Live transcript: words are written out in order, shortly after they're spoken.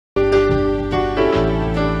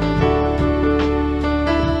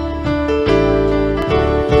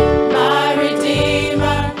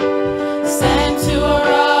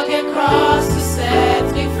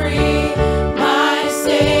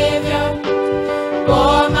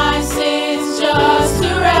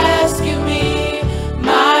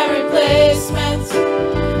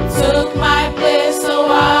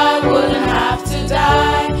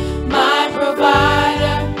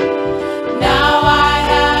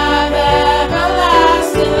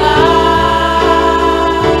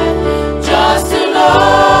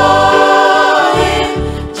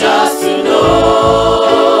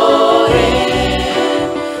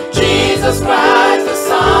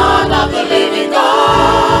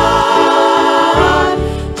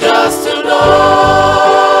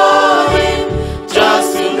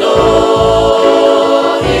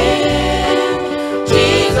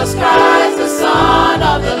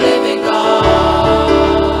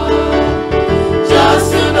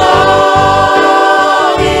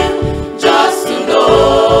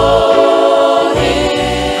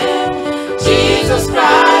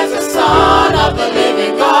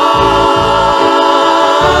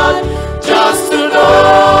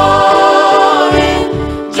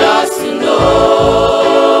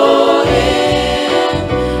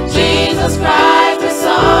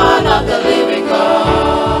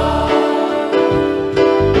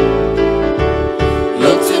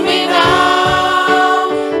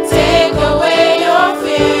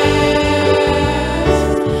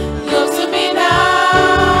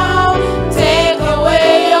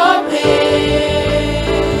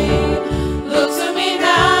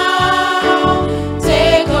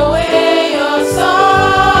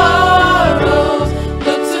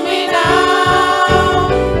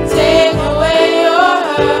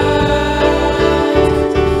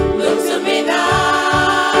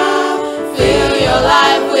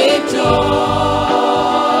with joy.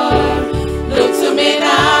 Look to me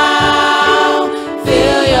now,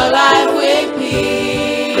 fill your life with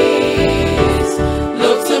peace.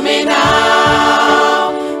 Look to me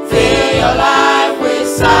now, fill your life with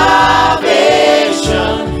salvation.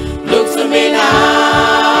 Look to me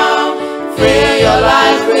now, fill your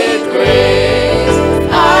life with grace.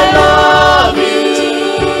 I love you,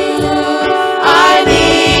 I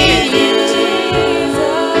need you.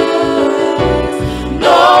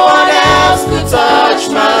 No one else could touch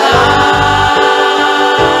my life.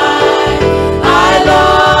 I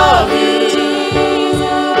love you,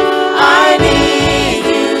 I need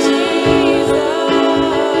you.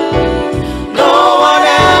 No one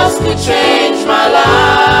else could change my life.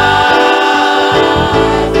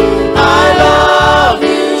 I love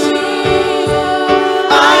you,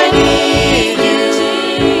 I need you.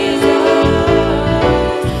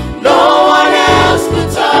 No one else could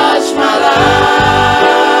touch my life.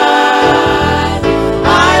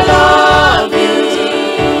 I love you,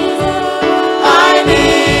 I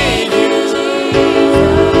need you.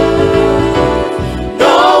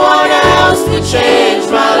 No one else could change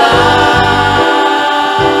my life.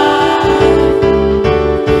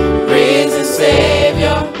 Risen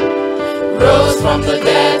Savior rose from the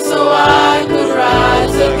dead so I could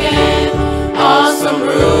rise again. Awesome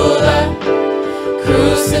ruler,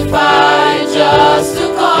 crucified just to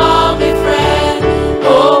call me friend.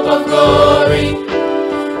 Hope of glory,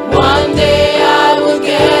 one day I will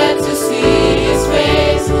get to see his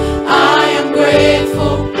face. I am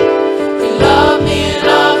grateful, he loved me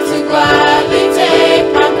enough to gladly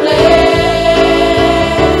take my place.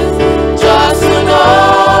 Just to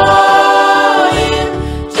know him,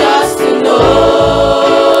 just to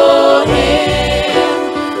know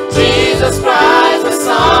him. Jesus Christ, the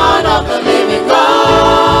Son of the living God.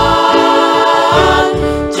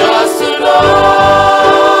 Just to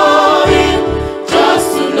know him, just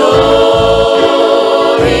to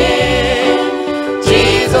know him.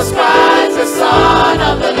 Jesus Christ, the Son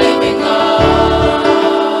of the living God.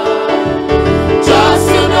 Just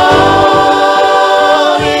to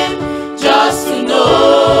know him, just to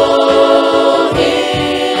know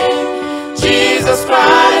him. Jesus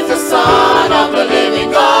Christ, the Son of the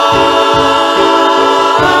living God.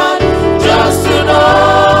 Just to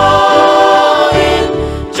know him,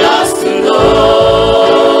 just to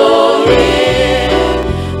know him.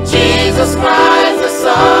 Jesus Christ, the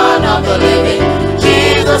Son of the living.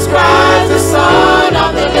 Jesus Christ, the Son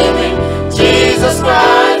of the living. Jesus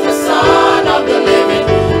Christ, the Son of the living.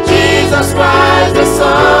 Jesus Christ, the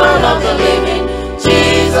Son of the living.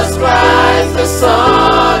 Jesus Christ, the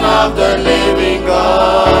Son of the living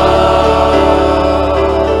God.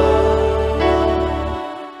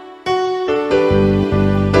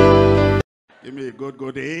 Give me a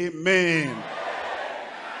good amen.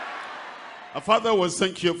 Our Father, we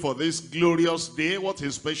thank you for this glorious day. What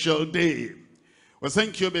a special day. We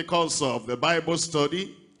thank you because of the Bible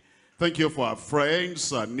study. Thank you for our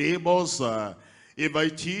friends, our neighbors, our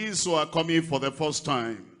invitees who are coming for the first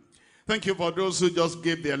time. Thank you for those who just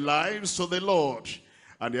gave their lives to the Lord.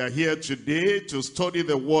 And they are here today to study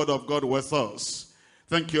the word of God with us.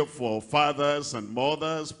 Thank you for fathers and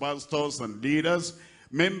mothers, pastors and leaders,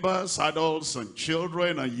 members, adults and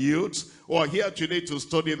children and youths who are here today to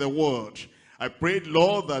study the word. I pray,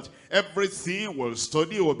 Lord, that everything we'll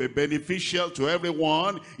study will be beneficial to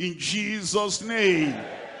everyone in Jesus' name.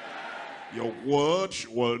 Your word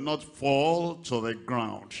will not fall to the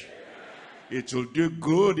ground. It will do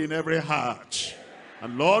good in every heart.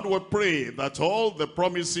 And Lord, we pray that all the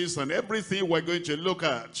promises and everything we're going to look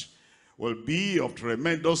at will be of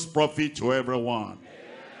tremendous profit to everyone.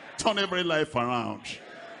 Turn every life around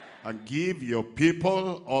and give your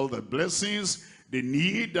people all the blessings they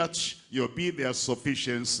need, that you'll be their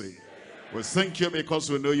sufficiency. We thank you because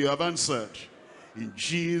we know you have answered. In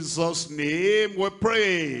Jesus' name we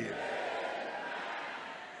pray.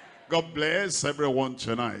 God bless everyone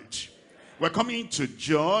tonight. We're coming to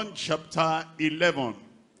John chapter 11.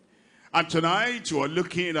 And tonight we're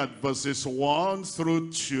looking at verses 1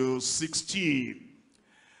 through to 16.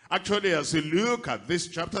 Actually, as you look at this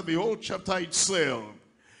chapter, the whole chapter itself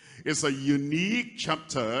is a unique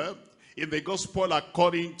chapter in the gospel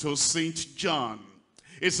according to St. John.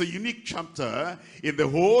 It's a unique chapter in the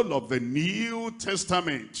whole of the New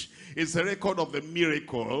Testament. It's a record of the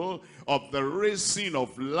miracle of the raising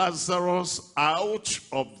of Lazarus out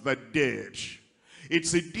of the dead.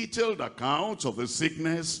 It's a detailed account of the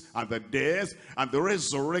sickness and the death and the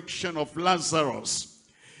resurrection of Lazarus.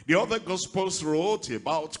 The other Gospels wrote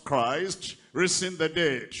about Christ raising the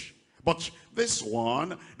dead. But this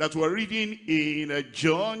one that we're reading in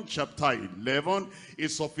John chapter 11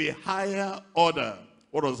 is of a higher order.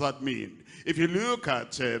 What does that mean? If you look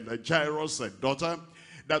at Jairus' daughter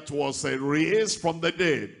that was raised from the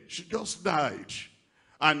dead, she just died.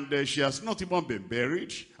 And she has not even been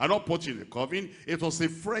buried and not put in a coffin. It was a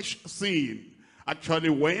fresh thing. Actually,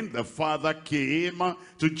 when the father came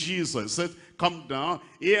to Jesus, said, come down,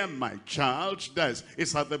 here my child dies.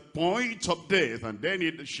 It's at the point of death. And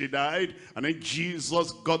then she died. And then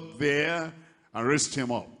Jesus got there and raised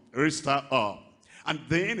him up, raised her up. And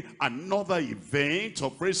then another event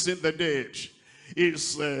of raising the dead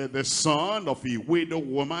is the son of a widow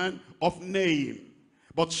woman of Nain.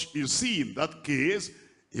 But you see, in that case,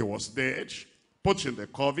 he was dead, put in the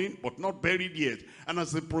coffin, but not buried yet. And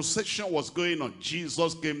as the procession was going on,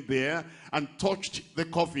 Jesus came there and touched the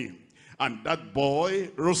coffin. And that boy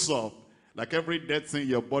rose up. Like every dead thing in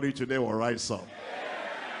your body today will rise up.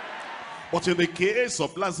 But in the case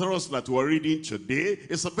of Lazarus that we're reading today,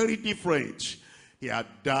 it's a very different. He had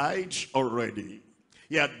died already.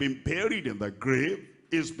 He had been buried in the grave.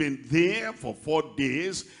 He's been there for 4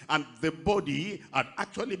 days, and the body had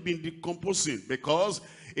actually been decomposing because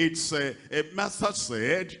it's Martha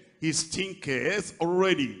said he stinketh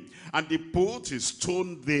already, and they put his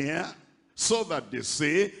stone there so that they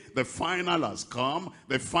say the final has come,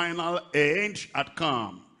 the final end had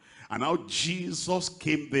come. And now Jesus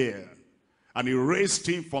came there and he raised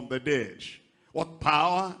him from the dead. What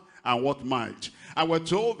power and what might. And we're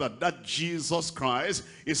told that that Jesus Christ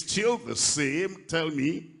is still the same, tell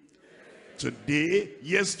me, today,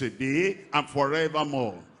 yesterday, and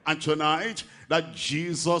forevermore. And tonight, that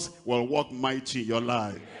Jesus will work mighty in your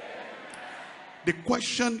life. The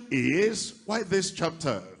question is, why this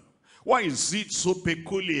chapter? Why is it so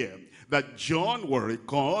peculiar that John will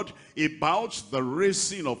record about the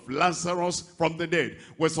raising of Lazarus from the dead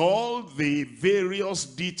with all the various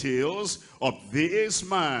details of this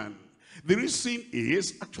man? The reason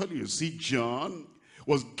is, actually, you see, John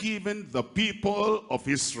was given the people of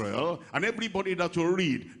Israel and everybody that will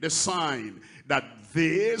read the sign that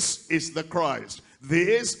this is the Christ,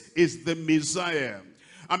 this is the Messiah.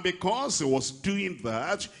 And because he was doing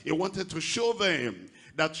that, he wanted to show them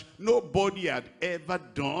that nobody had ever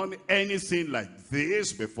done anything like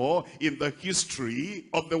this before in the history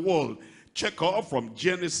of the world. Check off from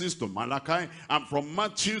Genesis to Malachi, and from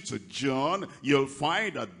Matthew to John, you'll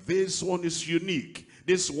find that this one is unique.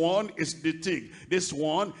 This one is distinct. This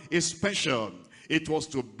one is special. It was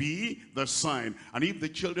to be the sign. And if the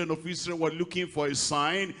children of Israel were looking for a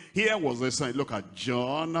sign, here was the sign. Look at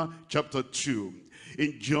John chapter 2.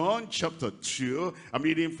 In John chapter 2, I'm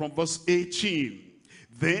reading from verse 18.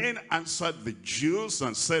 Then answered the Jews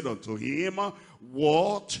and said unto him,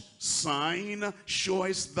 what sign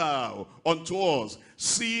showest thou unto us,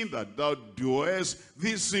 seeing that thou doest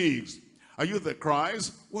these things? Are you the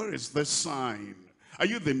Christ? Where is the sign? Are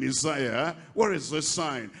you the Messiah? Where is the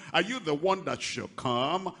sign? Are you the one that shall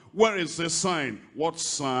come? Where is the sign? What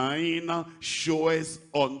sign showeth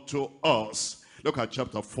unto us? Look at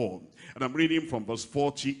chapter 4. And I'm reading from verse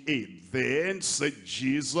 48. Then said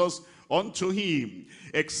Jesus unto him,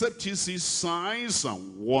 except ye see signs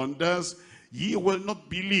and wonders, ye will not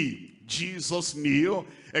believe. Jesus knew,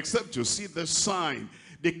 except to see the sign,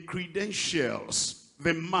 the credentials,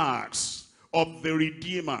 the marks of the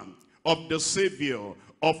Redeemer, of the Savior,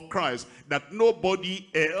 of Christ, that nobody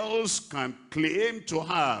else can claim to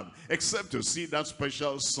have, except to see that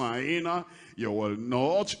special sign, you will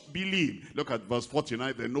not believe. Look at verse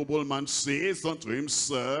 49. The nobleman says unto him,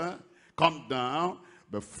 Sir, come down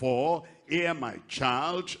before ere my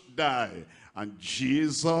child die. And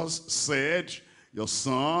Jesus said, your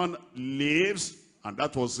son lives. And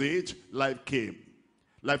that was it. Life came.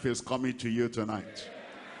 Life is coming to you tonight.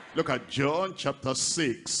 Look at John chapter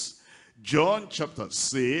 6. John chapter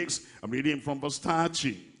 6, I'm reading from verse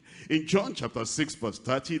 30. In John chapter 6 verse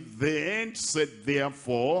 30, then said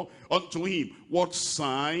therefore unto him, what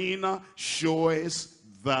sign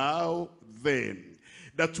showest thou then,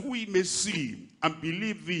 that we may see and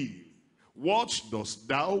believe thee? What dost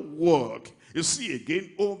thou work? You see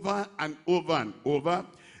again, over and over and over,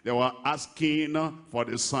 they were asking for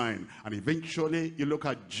the sign. And eventually, you look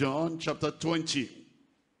at John chapter 20.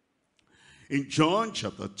 In John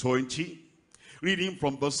chapter 20, reading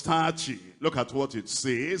from verse 30, look at what it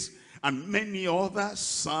says. And many other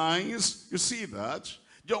signs, you see that?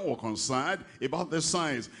 John was concerned about the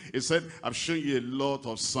signs. He said, I've shown you a lot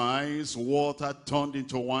of signs, water turned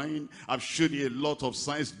into wine. I've shown you a lot of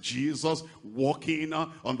signs, Jesus walking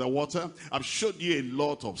on the water. I've showed you a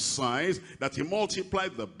lot of signs that he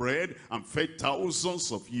multiplied the bread and fed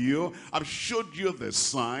thousands of you. I've showed you the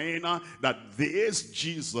sign that this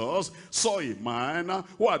Jesus saw a man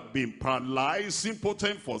who had been paralyzed,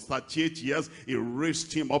 impotent for 38 years. He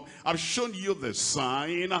raised him up. I've shown you the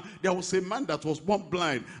sign. There was a man that was born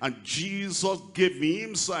blind, and Jesus gave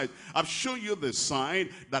him sight. I've shown you the sign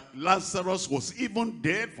that Lazarus was even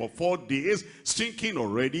dead for 4 days, stinking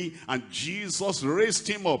already, and Jesus raised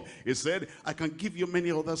him up. He said, I can give you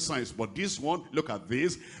many other signs, but this one, look at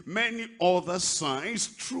this. Many other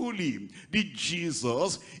signs truly did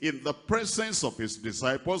Jesus in the presence of his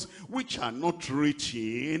disciples, which are not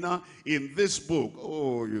written in this book.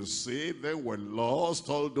 Oh, you see, they were lost,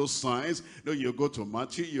 all those signs. No, you go to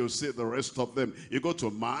Matthew, you see the rest of them. You go to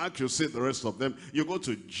Mark, you see the rest of them. You go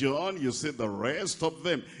to John, you see the rest of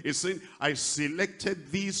them. He's saying, I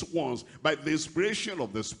selected these ones by the inspiration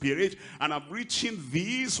of the Spirit, and I'm written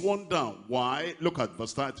these one down. Why? Look at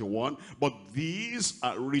verse 31. But these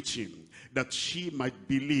are written that she might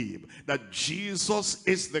believe that Jesus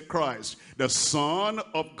is the Christ, the Son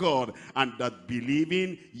of God, and that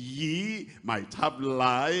believing ye might have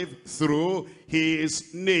life through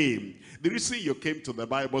his name. The reason you came to the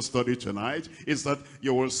Bible study tonight is that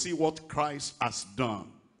you will see what Christ has done,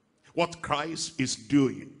 what Christ is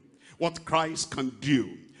doing, what Christ can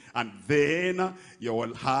do, and then you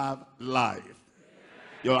will have life.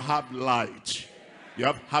 You'll have light. You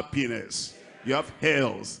have happiness. You have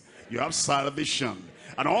health. You have salvation.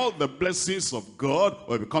 And all the blessings of God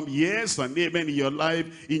will become yes and amen in your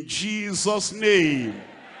life in Jesus' name.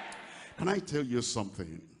 Can I tell you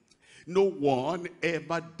something? No one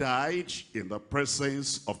ever died in the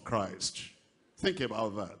presence of Christ. Think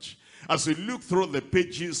about that. As we look through the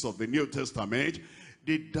pages of the New Testament,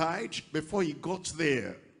 they died before he got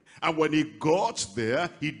there. And when he got there,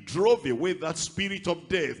 he drove away that spirit of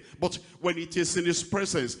death. But when it is in his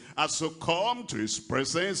presence, as you come to his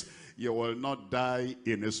presence, you will not die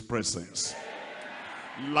in his presence.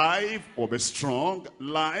 Life will be strong,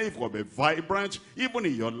 life will be vibrant, even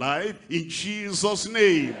in your life, in Jesus'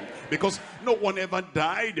 name. Because no one ever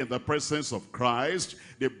died in the presence of Christ.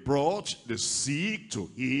 They brought the sick to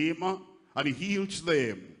him, and he healed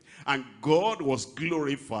them. And God was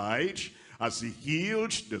glorified as he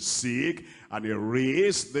healed the sick, and he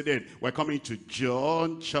raised the dead. We're coming to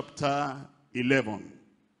John chapter 11.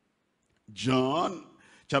 John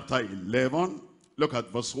chapter 11. Look at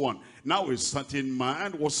verse 1. Now a certain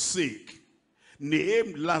man was sick,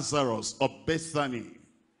 named Lazarus of Bethany,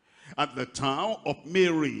 at the town of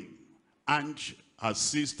Mary, and her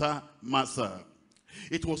sister Martha.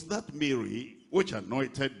 It was that Mary which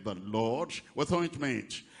anointed the Lord with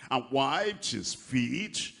ointment, and wiped his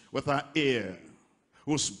feet with her hair,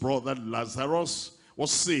 whose brother Lazarus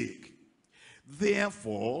was sick.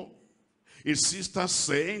 Therefore his sister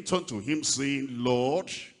sent unto him, saying,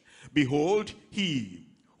 Lord, behold, he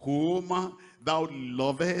whom thou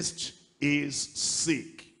lovest is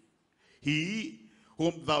sick. He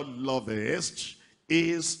whom thou lovest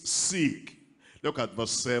is sick. Look at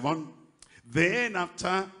verse 7. Then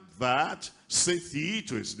after that saith he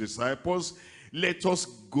to his disciples, let us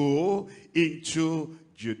go into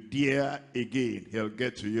Judea again. He'll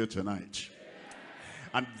get to you tonight.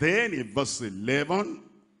 And then in verse 11,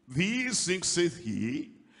 these things saith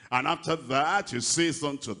he, and after that he says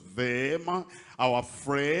unto them, our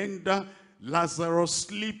friend Lazarus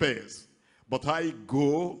sleepeth, but I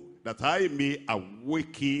go that I may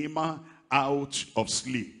awake him out of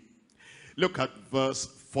sleep. Look at verse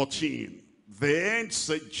 14. Then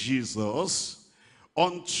said Jesus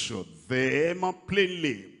unto them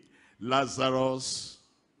plainly, Lazarus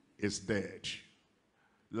is dead.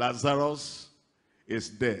 Lazarus is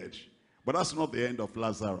dead. But that's not the end of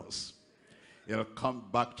Lazarus. He'll come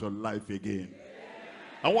back to life again.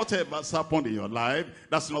 And whatever has happened in your life,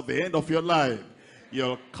 that's not the end of your life.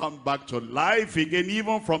 You'll come back to life again,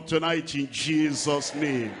 even from tonight, in Jesus'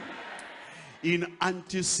 name. In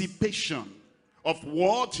anticipation of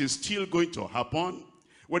what is still going to happen,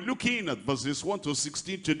 we're looking at verses 1 to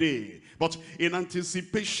 16 today. But in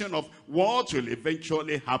anticipation of what will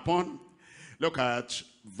eventually happen, look at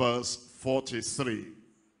verse 43.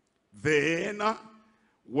 Then,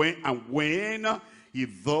 when he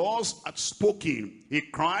thus had spoken, he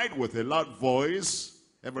cried with a loud voice,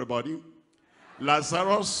 everybody,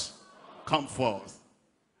 Lazarus, come forth.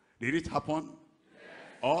 Did it happen? Yes.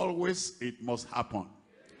 Always it must happen.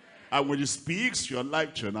 And when he speaks your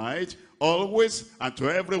life tonight, always, and to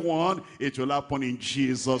everyone, it will happen in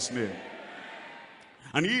Jesus' name.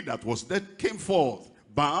 And he that was dead came forth,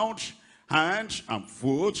 bound hand and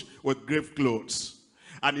foot with grave clothes.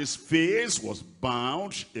 And his face was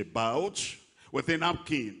bound about with a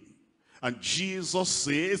napkin. And Jesus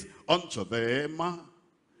saith unto them,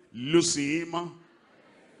 loose him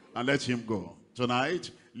and let him go.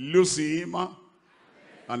 Tonight, loose him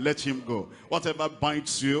and let him go. Whatever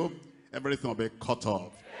binds you, everything will be cut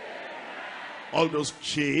off. All those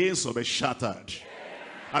chains will be shattered.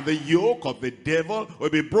 And the yoke of the devil will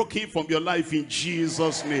be broken from your life in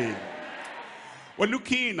Jesus' name. We're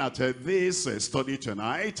looking at this study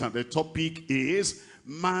tonight, and the topic is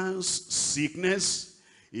man's sickness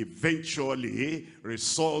eventually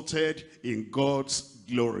resulted in God's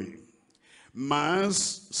glory.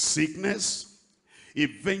 Man's sickness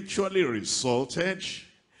eventually resulted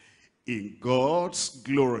in God's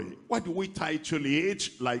glory. Why do we title it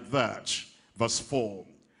like that? Verse 4.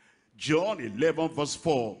 John 11 verse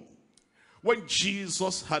 4. When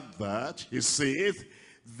Jesus had that, he saith,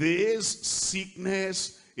 this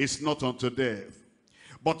sickness is not unto death,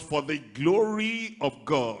 but for the glory of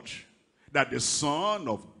God, that the Son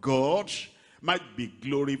of God might be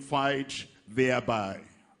glorified thereby.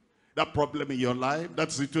 That problem in your life,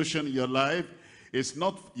 that situation in your life, is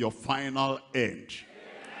not your final end.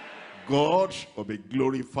 God will be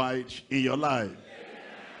glorified in your life.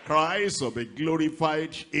 Christ will be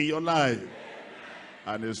glorified in your life.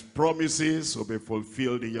 And his promises will be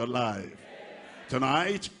fulfilled in your life.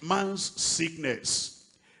 Tonight, man's sickness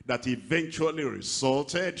that eventually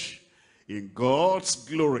resulted in God's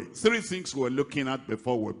glory. Three things we're looking at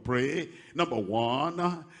before we pray. Number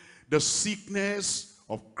one, the sickness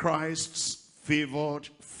of Christ's favored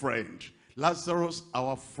friend. Lazarus,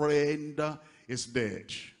 our friend, is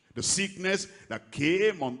dead. The sickness that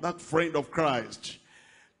came on that friend of Christ.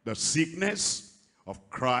 The sickness of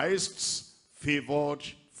Christ's favored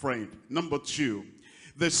friend. Number two,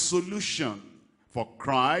 the solution for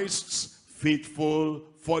Christ's faithful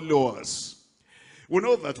followers. We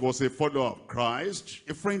know that was a follower of Christ,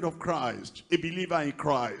 a friend of Christ, a believer in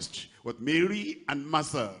Christ, with Mary and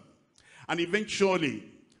Martha. And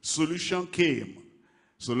eventually, solution came.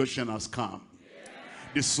 Solution has come.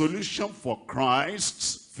 The solution for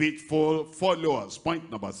Christ's faithful followers.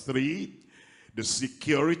 Point number three, the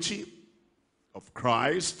security of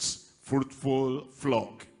Christ's fruitful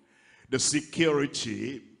flock. The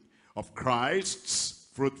security of Christ's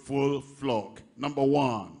fruitful flock. Number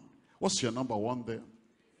one. What's your number one there?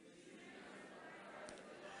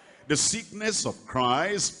 The sickness of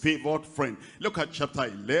Christ's favored friend. Look at chapter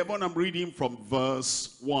 11. I'm reading from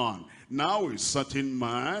verse 1. Now a certain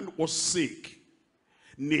man was sick,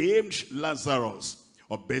 named Lazarus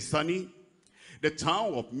of Bethany, the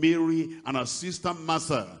town of Mary and her sister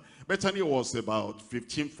Martha. Bethany was about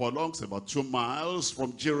 15 furlongs, about 2 miles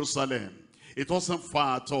from Jerusalem. It wasn't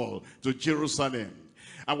far at all to Jerusalem.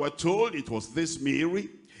 And we're told it was this Mary,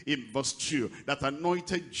 in verse 2, that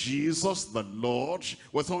anointed Jesus the Lord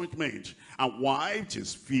with ointment and wiped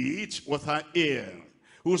his feet with her hair,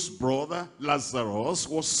 whose brother Lazarus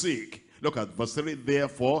was sick. Look at verse 3.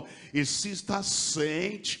 Therefore his sister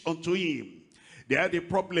sent unto him. They had a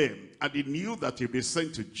problem, and they knew that if they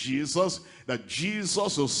sent to Jesus, that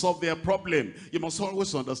Jesus will solve their problem. You must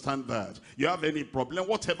always understand that. You have any problem,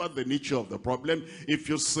 whatever the nature of the problem, if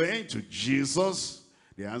you say to Jesus,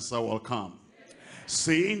 the answer will come.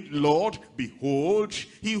 Saying, Lord, behold,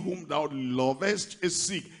 he whom thou lovest is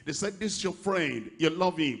sick. They said, this is your friend. You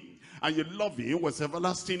love him. And you love him with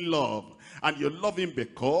everlasting love. And you love him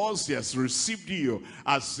because he has received you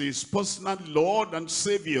as his personal Lord and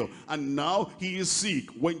Savior. And now he is sick.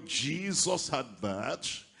 When Jesus had that,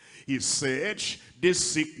 he said,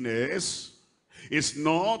 this sickness is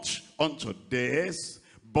not unto death,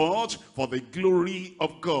 but for the glory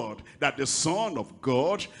of God, that the Son of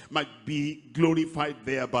God might be glorified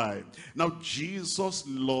thereby. Now Jesus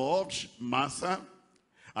loved Martha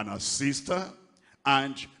and her sister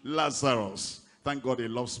and Lazarus. Thank God he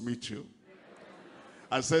loves me too.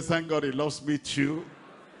 I said, thank God he loves me too.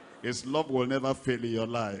 His love will never fail in your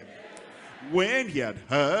life. When he had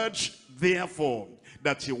heard, therefore,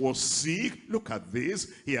 that he was sick, look at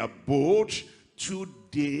this, he abode 2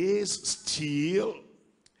 days still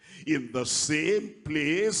in the same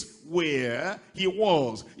place where he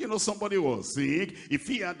was. You know, somebody was sick. If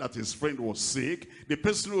he heard that his friend was sick, the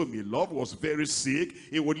person whom he loved was very sick,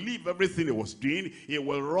 he would leave everything he was doing, he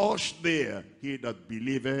will rush there. He that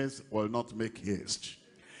believeth will not make haste.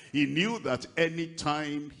 He knew that any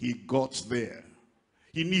time he got there,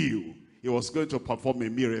 he knew he was going to perform a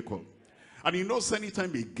miracle. And he knows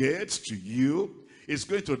anytime he gets to you, is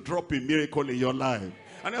going to drop a miracle in your life.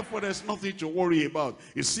 And therefore, there's nothing to worry about.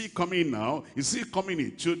 You see it coming now. You see it coming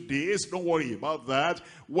in 2 days. Don't worry about that.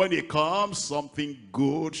 When it comes, something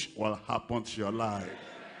good will happen to your life.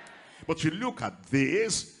 But you look at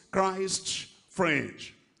this, Christ's friend,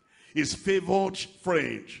 his favored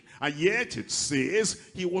friend. And yet it says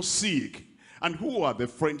he was sick. And who are the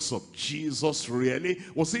friends of Jesus really?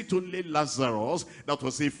 Was it only Lazarus that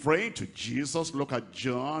was a friend to Jesus? Look at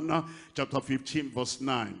John chapter 15 verse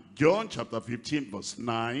 9. John chapter 15 verse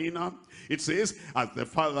 9. It says, as the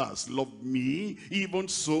Father has loved me, even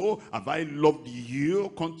so have I loved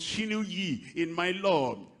you. Continue ye in my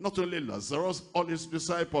love. Not only Lazarus, all his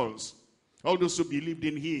disciples, all those who believed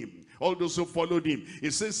in him, all those who followed him. It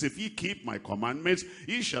says, if ye keep my commandments,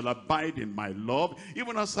 ye shall abide in my love,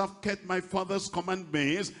 even as I've kept my Father's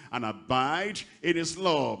commandments and abide in his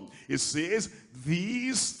love. It says,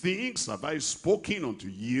 these things have I spoken unto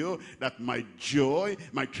you, that my joy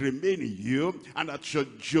might remain in you, and that your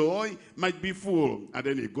joy might be full. And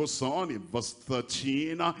then it goes on in verse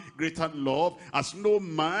 13, greater love has no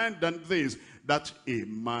man than this, that a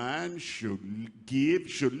man should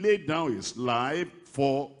lay down his life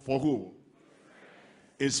for who?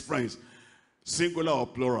 His friends. Singular or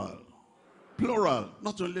plural? Plural.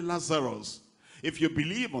 Not only Lazarus. If you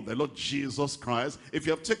believe on the Lord Jesus Christ, if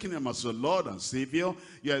you have taken him as your Lord and Savior,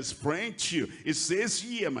 you are his friend too. It says,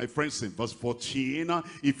 ye are my friends in verse 14,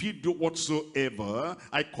 if you do whatsoever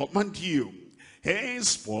I command you.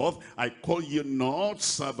 Henceforth I call you not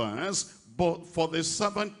servants, but for the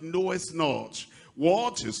servant knoweth not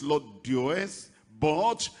what his Lord doeth,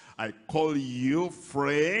 but I call you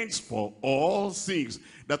friends, for all things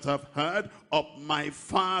that I've heard of my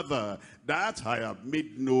Father, that I have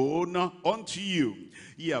made known unto you.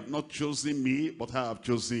 Ye have not chosen me, but I have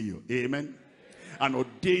chosen you. Amen. And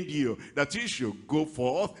ordained you that ye should go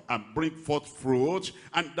forth and bring forth fruit,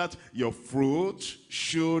 and that your fruit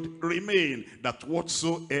should remain. That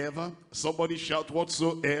whatsoever, somebody shout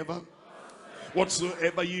whatsoever,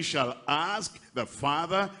 whatsoever you shall ask the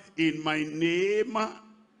Father in my name,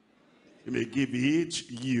 he may give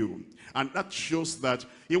it you. And that shows that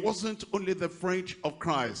he wasn't only the friend of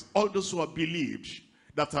Christ. All those who have believed,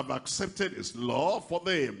 that have accepted his love for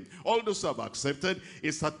them, all those who have accepted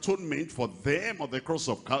his atonement for them on the cross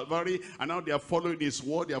of Calvary, and now they are following his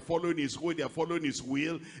word, they are following his way, they are following his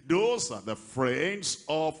will. Those are the friends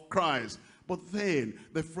of Christ. But then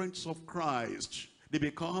the friends of Christ, they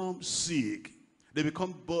become sick, they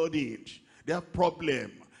become burdened, they have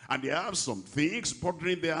problems, and they have some things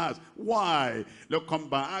bothering their hearts. Why? Let's come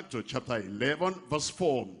back to chapter 11 verse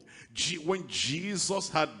 4. When Jesus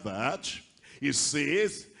had that, he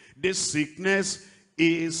says, this sickness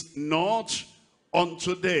is not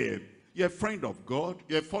unto death. You're a friend of God,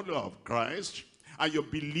 you're a follower of Christ, and you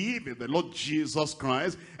believe in the Lord Jesus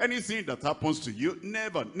Christ. Anything that happens to you,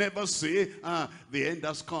 never say, the end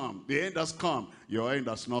has come, the end has come. Your end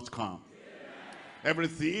has not come.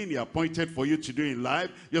 Everything he appointed for you to do in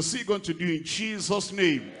life, you're still going to do in Jesus'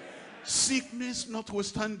 name. Sickness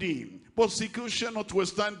notwithstanding, persecution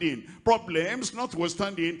notwithstanding, problems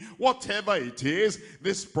notwithstanding, whatever it is,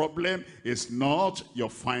 this problem is not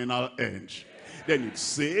your final end. Then it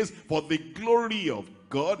says, for the glory of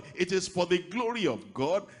God, it is for the glory of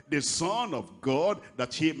God, the Son of God,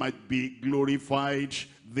 that he might be glorified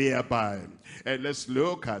thereby. And let's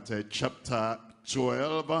look at chapter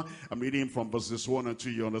 12. I'm reading from verses 1 and 2,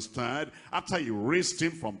 you understand. After he raised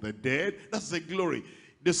him from the dead, that's the glory.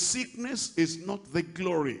 The sickness is not the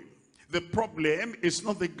glory. The problem is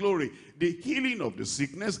not the glory. The healing of the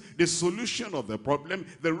sickness, the solution of the problem,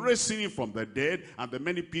 the raising him from the dead, and the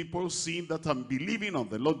many people seeing that I'm believing on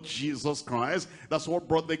the Lord Jesus Christ, that's what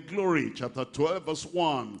brought the glory. Chapter 12 verse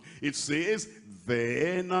 1, it says,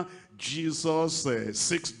 then Jesus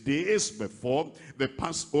 6 days before the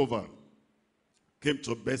Passover came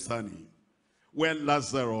to Bethany, where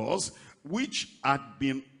Lazarus, which had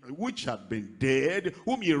been dead,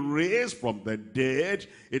 whom he raised from the dead.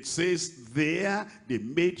 It says, there they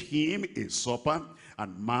made him a supper,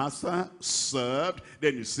 and Martha served.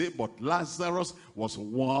 Then you say, but Lazarus was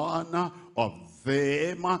one of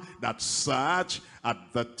them that sat at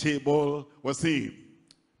the table with him,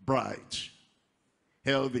 bright,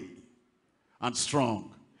 healthy, and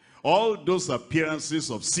strong. All those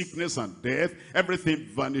appearances of sickness and death, everything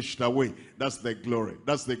vanished away. That's the glory.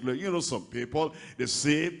 That's the glory. You know, some people, they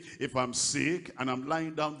say, if I'm sick and I'm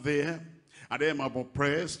lying down there, and then I'm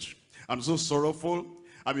oppressed, I'm so sorrowful,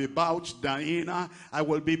 I'm about dying, I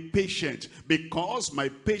will be patient, because my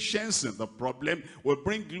patience in the problem will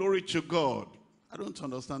bring glory to God. I don't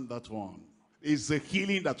understand that one. It's the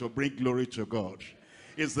healing that will bring glory to God.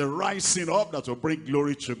 It's the rising up that will bring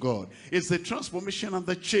glory to God. It's the transformation and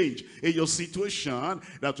the change in your situation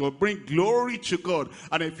that will bring glory to God.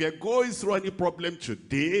 And if you're going through any problem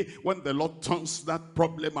today, when the Lord turns that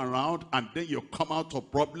problem around, and then you come out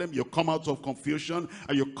of problem, you come out of confusion,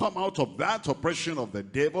 and you come out of that oppression of the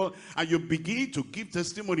devil, and you begin to give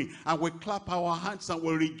testimony, and we clap our hands and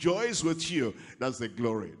we rejoice with you. That's the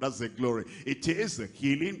glory. That's the glory. It is the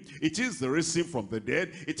healing. It is the raising from the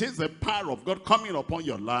dead. It is the power of God coming upon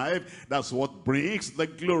your life. That's what brings the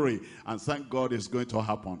glory. And thank God it's going to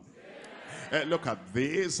happen. Look at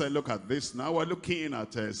this now. We're looking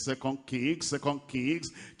at 2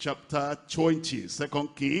 Kings chapter 20. 2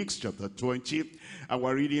 Kings chapter 20, and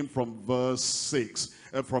we're reading from verse 6.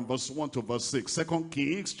 From verse 1 to verse 6. 2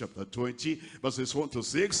 Kings chapter 20, verses 1 to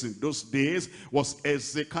 6. In those days was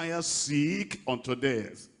Hezekiah sick unto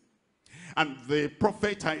death. And the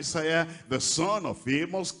prophet Isaiah, the son of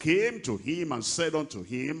Amos, came to him and said unto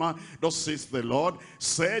him, Thus says the Lord,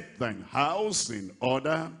 set thine house in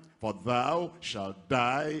order, for thou shalt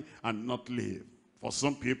die and not live. For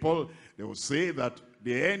some people, they will say that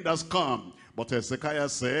the end has come. But Hezekiah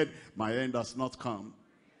said, my end has not come.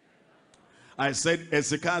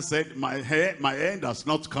 Hezekiah said, my end has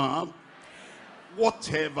not come.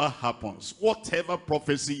 Whatever happens, whatever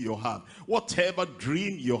prophecy you have, whatever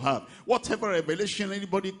dream you have, whatever revelation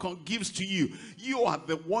anybody gives to you, you are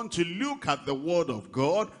the one to look at the word of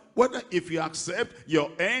God. Whether if you accept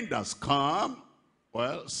your end has come,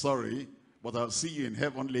 well, sorry, but I'll see you in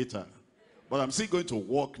heaven later. But I'm still going to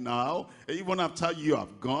walk now, even after you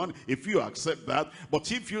have gone, if you accept that.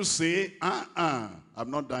 But if you say, I'm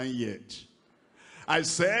not dying yet. I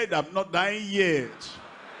said, I'm not dying yet.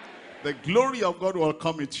 The glory of God will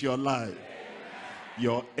come into your life.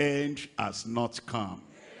 Your end has not come.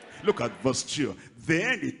 Look at verse 2.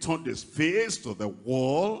 Then he turned his face to the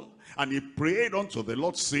wall, and he prayed unto the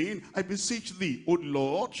Lord, saying, I beseech thee, O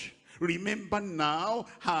Lord, remember now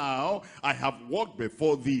how I have walked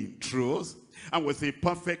before thee in truth, and with a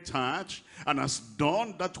perfect heart, and has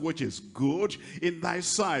done that which is good in thy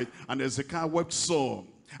sight. And Hezekiah wept sore.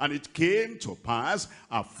 And it came to pass,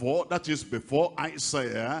 that is before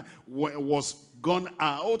Isaiah was gone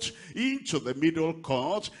out into the middle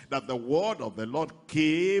court, that the word of the Lord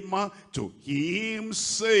came to him,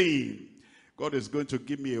 saying, God is going to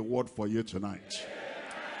give me a word for you tonight.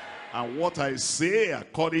 And what I say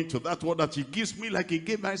according to that word that he gives me, like he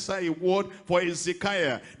gave Isaiah a word for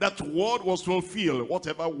Hezekiah, that word was fulfilled.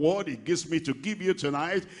 Whatever word he gives me to give you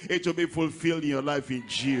tonight, it will be fulfilled in your life in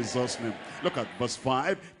Jesus' name. Look at verse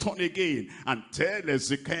 5. Turn again and tell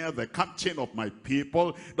Hezekiah, the captain of my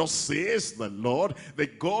people, thus says the Lord, the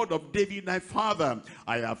God of David thy father,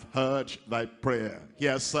 I have heard thy prayer. He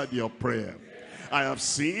has heard your prayer. I have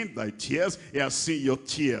seen thy tears. He has seen your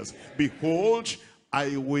tears. Behold,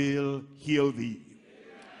 I will heal thee.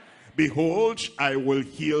 Behold, I will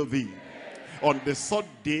heal thee. On the third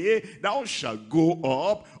day thou shalt go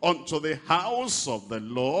up unto the house of the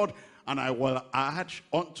Lord, and I will add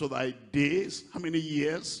unto thy days, how many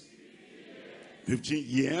years? 15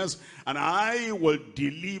 years, and I will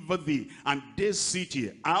deliver thee and this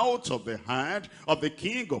city out of the hand of the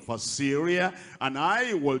king of Assyria, and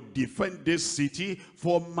I will defend this city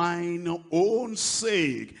for mine own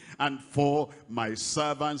sake and for my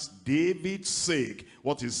servants David's sake.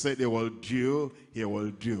 What he said he will do, he will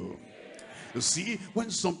do. You see, when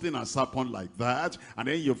something has happened like that, and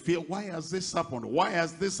then you feel, why has this happened? Why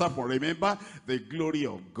has this happened? Remember, the glory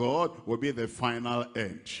of God will be the final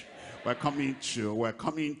end. We're coming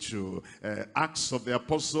to Acts of the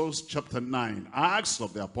Apostles chapter 9. Acts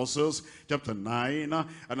of the Apostles chapter 9,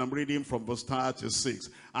 and I'm reading from verse 36.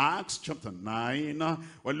 Acts chapter 9,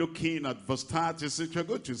 we're looking at verse 36. We're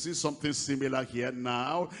going to see something similar here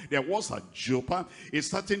now. There was at Joppa a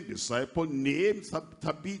certain disciple named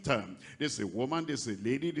Tabitha. This is a woman, this is a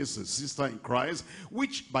lady, this is a sister in Christ,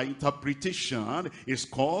 which by interpretation is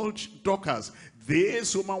called Dorcas.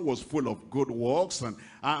 This woman was full of good works and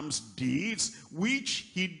alms deeds, which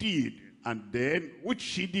he did. And then, which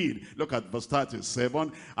she did. Look at verse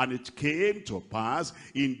 37. And it came to pass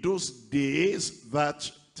in those days that,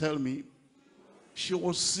 tell me, she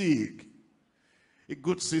was sick. A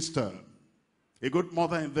good sister, a good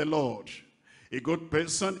mother in the Lord, a good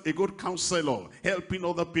person, a good counselor, helping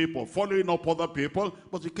other people, following up other people.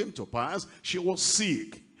 But it came to pass, she was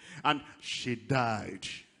sick and she died.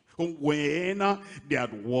 When they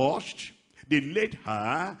had washed, they laid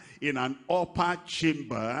her in an upper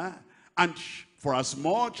chamber, and for as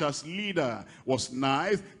much as Lydda was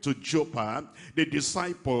nigh to Joppa, the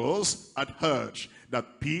disciples had heard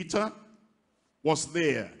that Peter was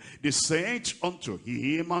there. They sent unto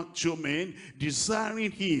him 2 men,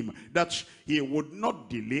 desiring him that he would not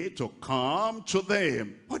delay to come to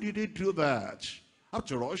them. Why did they do that?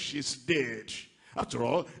 After all, she's dead. After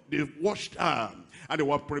all, they washed her, and they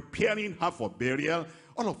were preparing her for burial.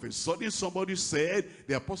 All of a sudden, somebody said,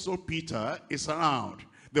 the Apostle Peter is around.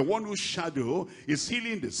 The one whose shadow is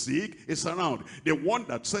healing the sick is around. The one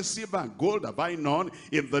that says, silver and gold have I none,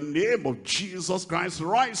 in the name of Jesus Christ,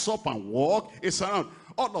 rise up and walk, is around.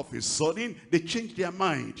 All of a sudden, they changed their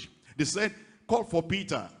mind. They said, call for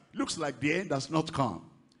Peter. Looks like the end has not come.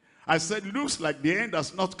 I said, looks like the end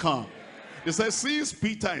has not come. They said, since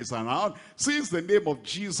Peter is around, since the name of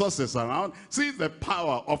Jesus is around, since the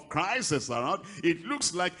power of Christ is around, it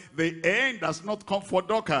looks like the end has not come for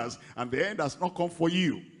Dorcas, and the end has not come for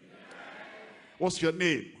you. What's your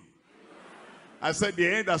name? I said, the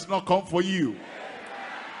end has not come for you.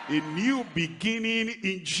 A new beginning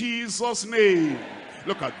in Jesus' name.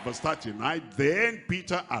 Look at verse 39. Then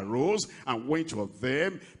Peter arose and went to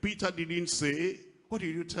them. Peter didn't say, what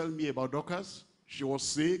did you tell me about Dorcas? She was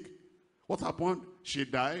sick. What happened? She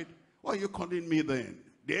died. Why are you calling me then?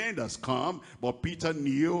 The end has come, but Peter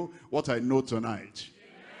knew what I know tonight.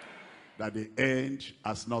 That the end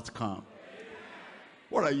has not come.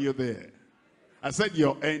 What are you there? I said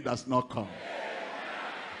your end has not come.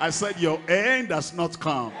 I said your end has not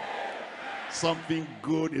come. Something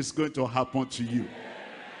good is going to happen to you.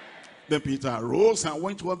 Then Peter arose and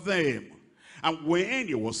went with them. And when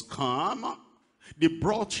he was come, they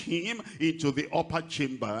brought him into the upper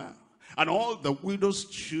chamber. And all the widows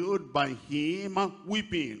stood by him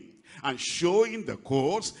weeping, and showing the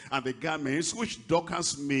coats and the garments which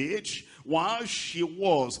Dorcas made while she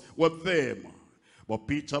was with them. But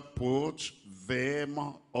Peter put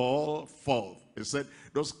them all forth. He said,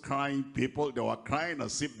 those crying people, they were crying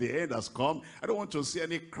as if the end has come. I don't want to see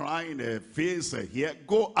any crying face here.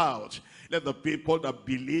 Go out. Let the people that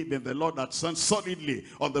believe in the Lord, that stand solidly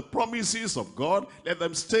on the promises of God, let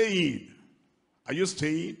them stay in. Are you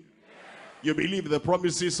staying? You believe the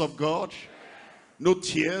promises of God? No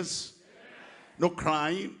tears, no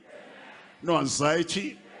crying, no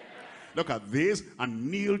anxiety. Look at this, and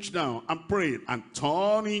kneeled down and prayed, and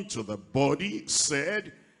turning to the body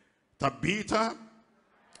said, Tabitha,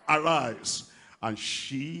 arise. And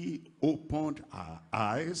she opened her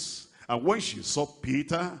eyes, and when she saw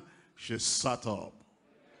Peter, she sat up.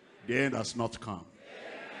 The end has not come.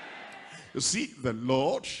 You see, the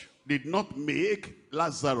Lord did not make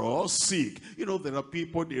Lazarus sick. You know, there are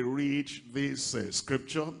people, they read this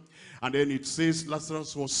scripture, and then it says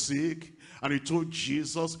Lazarus was sick, and he told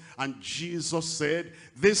Jesus, and Jesus said,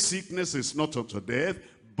 this sickness is not unto death,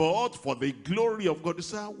 but for the glory of God. They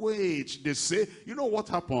say, wait. They say, you know what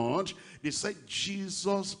happened? They said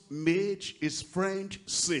Jesus made his friend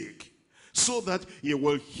sick, so that he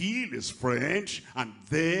will heal his friend, and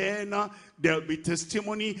then there'll be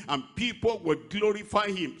testimony, and people will glorify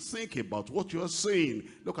him. Think about what you're saying.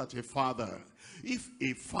 Look at a father. If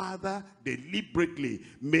a father deliberately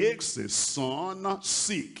makes his son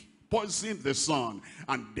sick, poisoned the son,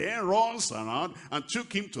 and then runs around and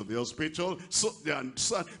took him to the hospital, so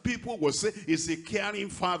people will say he's a caring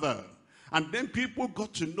father. And then people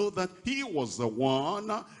got to know that he was the one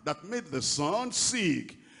that made the son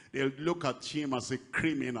sick. They'll look at him as a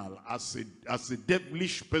criminal, as a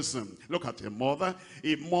devilish person. Look at a mother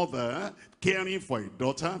caring for a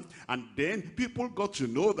daughter, and then people got to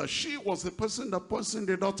know that she was the person that poisoned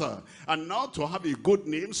the daughter. And now to have a good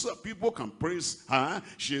name so people can praise her,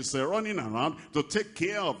 she's running around to take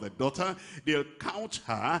care of the daughter. They'll count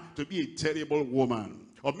her to be a terrible woman.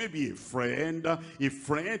 Or maybe a friend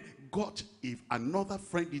got another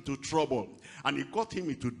friend into trouble, and he got him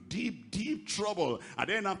into deep trouble. And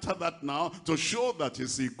then after that, now to show that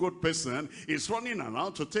he's a good person, he's running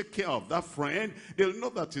around to take care of that friend. They'll know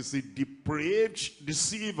that he's a depraved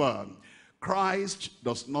deceiver. Christ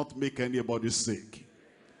does not make anybody sick.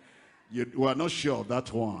 You are not sure of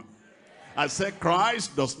that one. I said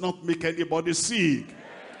Christ does not make anybody sick.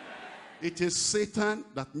 It is Satan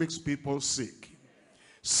that makes people sick.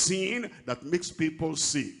 Sin that makes people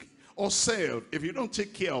sick. Or self. If you don't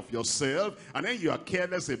take care of yourself, and then you are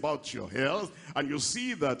careless about your health, and you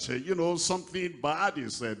see that something bad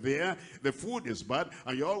is there, the food is bad,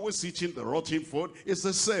 and you're always eating the rotten food, it's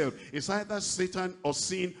the self. It's either Satan or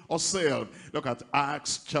sin or self. Look at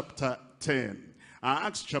Acts chapter 10.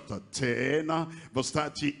 Acts chapter 10 verse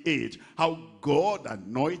 38. How God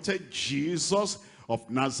anointed Jesus of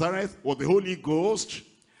Nazareth with the Holy Ghost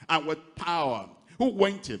and with power, who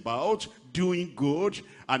went about doing good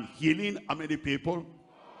and healing how many people?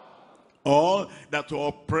 All that were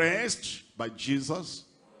oppressed by Jesus.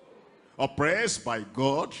 Oppressed by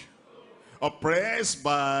God? Oppressed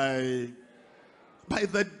by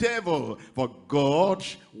the devil? For God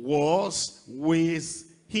was with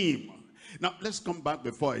him. Now, let's come back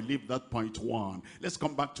before I leave that point one. Let's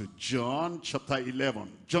come back to John chapter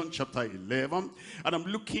 11. John chapter 11. And I'm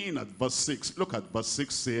looking at verse 6. Look at verse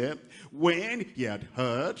 6 here. When he had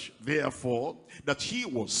heard, therefore, that he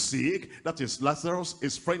was sick, that is Lazarus,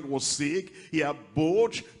 his friend was sick, he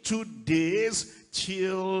abode 2 days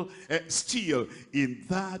still in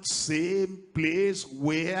that same place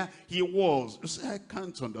where he was. You say, I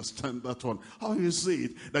can't understand that one. How is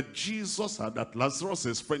it that Jesus had that Lazarus,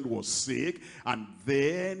 his friend, was sick, and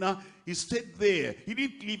then he stayed there? He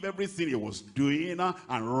didn't leave everything he was doing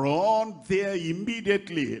and run there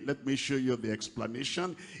immediately. Let me show you the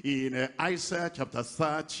explanation in Isaiah chapter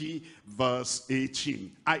 30 verse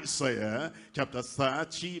 18. Isaiah chapter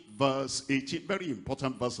 30 verse 18. Very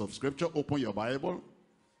important verse of scripture. Open your Bible.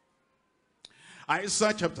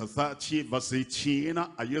 Isaiah chapter 30 verse 18.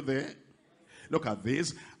 Are you there? Look at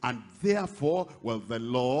this. And therefore will the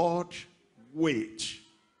Lord wait.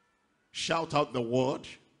 Shout out the word.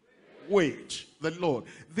 Wait. The Lord.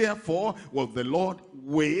 Therefore will the Lord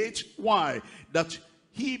wait. Why? That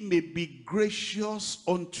he may be gracious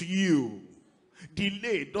unto you.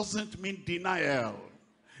 Delay doesn't mean denial.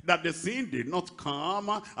 That the thing did not come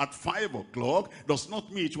at 5 o'clock does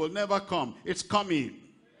not mean it will never come. It's coming.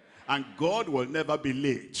 And God will never be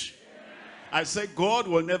late. I say God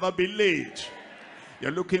will never be late.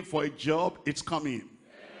 You're looking for a job, it's coming.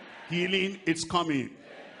 Healing, it's coming.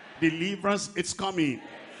 Deliverance, it's coming.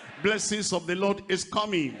 Blessings of the Lord is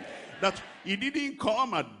coming. That he didn't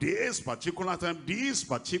come at this particular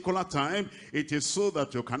time. It is so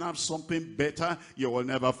that you can have something better you will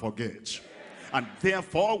never forget. And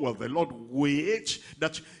therefore will the Lord wait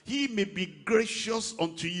that he may be gracious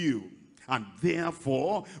unto you. And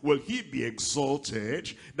therefore will he be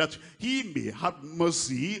exalted that he may have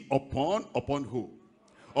mercy upon who?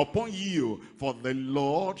 Upon you. For the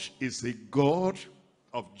Lord is a God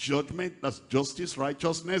of judgment, that's justice,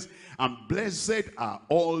 righteousness, and blessed are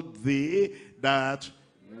all they that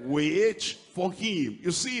wait for him.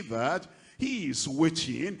 You see that he is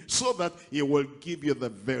waiting so that he will give you the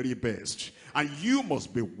very best, and you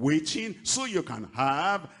must be waiting so you can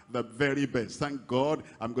have the very best. Thank God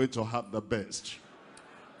I'm going to have the best.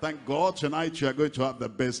 Thank God tonight you are going to have the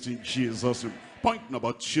best in Jesus' name. Point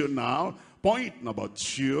number 2 now. Point number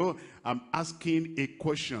 2, I'm asking a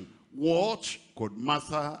question. What could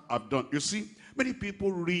Martha have done? You see, many people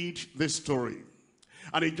read this story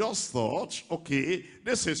and they just thought, okay,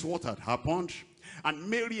 this is what had happened. And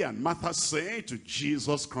Mary and Martha said to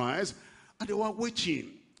Jesus Christ, and they were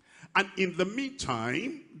waiting. And in the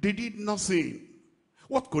meantime, they did nothing.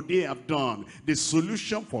 What could they have done? The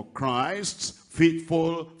solution for Christ's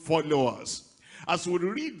faithful followers. As we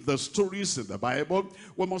read the stories in the Bible,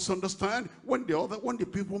 we must understand when the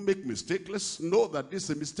people make mistakes, let's know that this is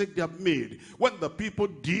a mistake they have made. When the people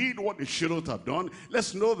did what they shouldn't have done,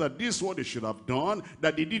 let's know that this is what they should have done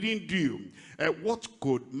that they didn't do. What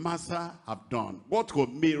could Martha have done? What could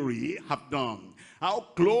Mary have done? How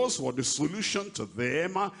close was the solution to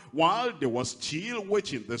them while they were still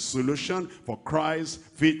waiting the solution for Christ's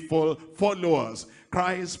faithful followers?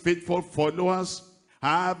 Christ's faithful followers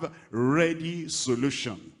have ready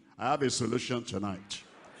solution. I have a solution tonight.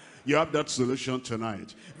 You have that solution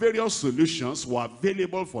tonight. Various solutions were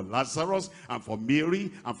available for Lazarus and for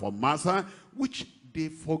Mary and for Martha, which they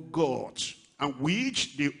forgot and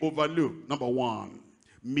which they overlooked. Number 1,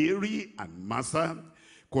 Mary and Martha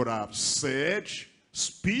could have said,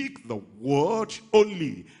 speak the word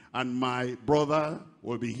only and my brother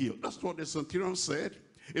will be healed. That's what the centurion said.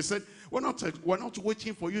 He said, we're not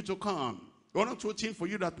waiting for you to come. We're not waiting for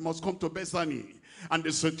you that must come to Bethany. And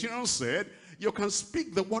the centurion said, you can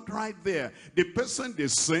speak the word right there. The person they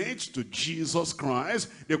sent to Jesus Christ,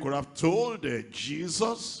 they could have told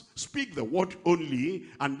Jesus, speak the word only,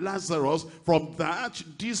 and Lazarus from that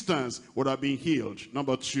distance would have been healed.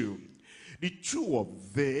 Number 2, the two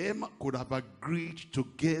of them could have agreed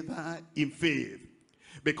together in faith.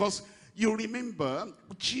 Because you remember,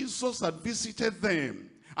 Jesus had visited them,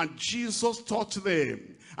 and Jesus taught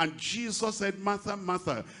them. And Jesus said, Martha,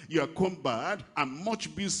 Martha, you are cumbered and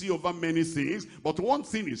much busy over many things, but one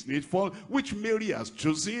thing is needful, which Mary has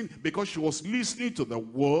chosen, because she was listening to the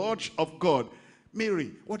word of God.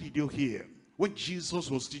 Mary, what did you hear when Jesus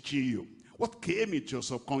was teaching you? What came into your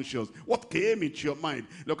subconscious? What came into your mind?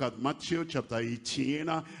 Look at Matthew chapter 18,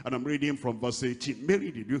 and I'm reading from verse 18. Mary,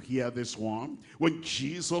 did you hear this one? When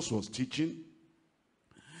Jesus was teaching,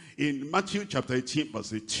 In Matthew chapter 18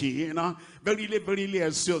 verse 18, verily, verily, I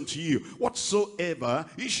say unto you, whatsoever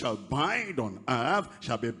ye shall bind on earth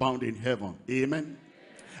shall be bound in heaven. Amen.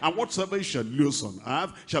 And whatsoever you shall loose on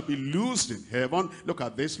earth shall be loosed in heaven. Look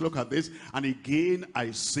at this, look at this. And again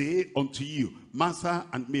I say unto you, Martha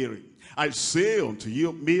and Mary, I say unto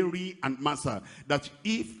you, Mary and Martha, that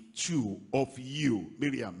if two of you,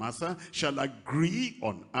 Mary and Martha, shall agree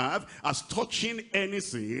on earth as touching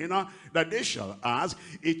anything that they shall ask,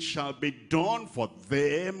 it shall be done for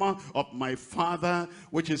them of my Father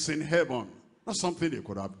which is in heaven. That's something they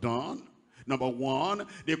could have done. Number one,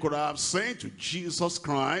 they could have said to Jesus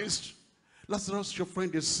Christ, Lazarus, your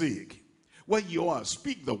friend is sick. Where you are,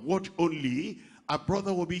 speak the word only, our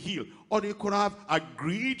brother will be healed. Or they could have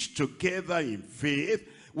agreed together in faith.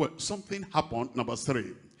 Well, something happened. Number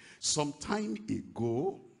three, some time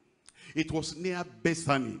ago, it was near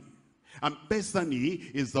Bethany. And Bethany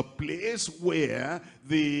is the place where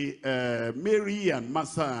the Mary and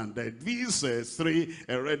Martha and these three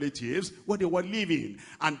relatives, where they were living.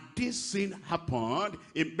 And this thing happened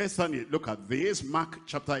in Bethany. Look at this, Mark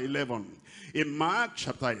chapter 11. In Mark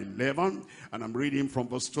chapter 11, and I'm reading from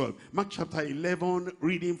verse 12. Mark chapter 11,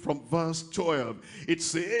 reading from verse 12. It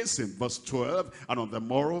says in verse 12, and on the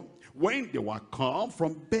morrow, when they were come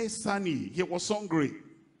from Bethany, he was hungry.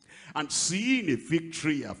 And seeing a fig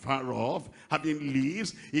tree afar off, having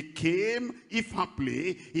leaves, he came, if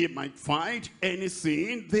haply he might find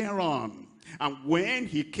anything thereon. And when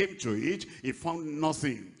he came to it, he found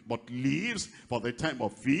nothing but leaves, for the time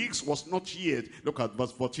of figs was not yet. Look at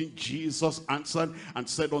verse 14. Jesus answered and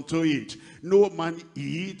said unto it, no man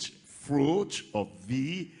eat fruit of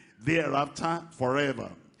thee thereafter forever.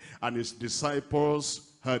 And his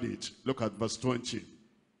disciples heard it. Look at verse 20.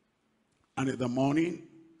 And in the morning,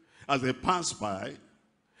 as they passed by,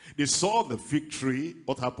 they saw the fig tree,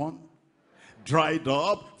 what happened? Dried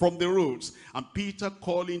up from the roots. And Peter,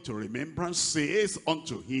 calling to remembrance, says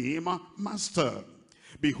unto him, Master,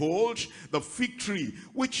 behold, the fig tree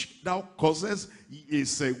which thou causest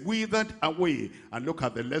is withered away. And look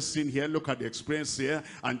at the lesson here, look at the experience here.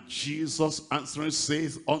 And Jesus answering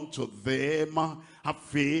says unto them, have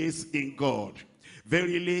faith in God.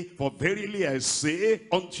 Verily, for verily I say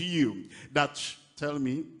unto you, that, tell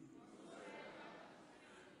me,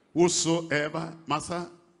 whosoever, Martha,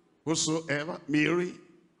 whosoever, Mary,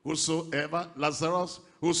 whosoever, Lazarus,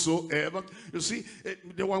 whosoever. You see,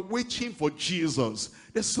 they were waiting for Jesus.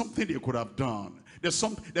 There's something they could have done. There's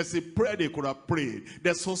a prayer they could have prayed.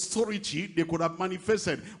 There's authority they could have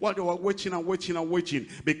manifested while they were waiting and waiting and waiting.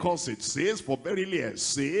 Because it says, for verily I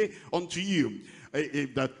say unto you,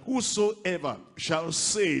 that whosoever shall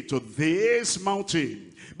say to this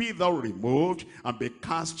mountain, be thou removed and be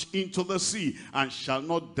cast into the sea, and shall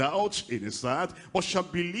not doubt in his heart, but shall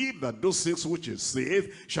believe that those things which he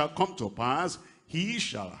saith shall come to pass, he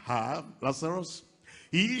shall have Lazarus,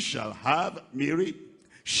 he shall have Mary,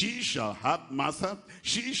 she shall have Martha,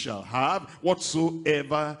 she shall have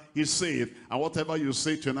whatsoever he saith. And whatever you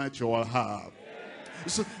say tonight, you will have.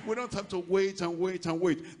 So we don't have to wait and wait and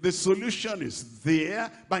wait. The solution is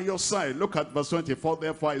there by your side. Look at verse 24.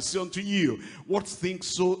 Therefore I say unto you, what things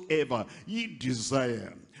soever ye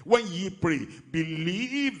desire, when ye pray,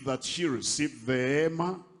 believe that ye receive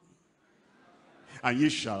them, and ye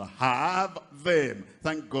shall have them.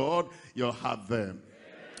 Thank God you'll have them.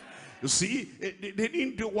 You see, they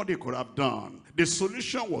didn't do what they could have done. The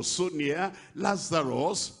solution was so near.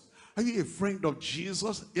 Lazarus, are you a friend of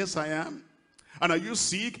Jesus? Yes, I am. And are you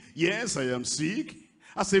sick? Yes, I am sick.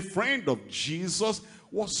 As a friend of Jesus,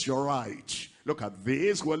 what's your right? Look at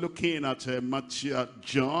this. We're looking at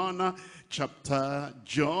John chapter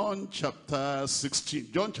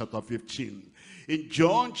 16, John chapter 15. In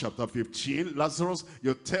John chapter 15, Lazarus,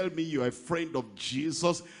 you tell me you're a friend of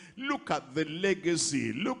Jesus. Look at the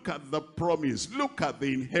legacy, look at the promise, look at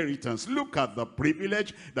the inheritance, look at the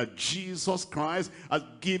privilege that Jesus Christ has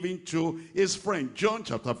given to his friend. John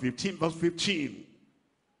chapter 15 verse 15.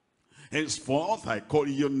 Henceforth I call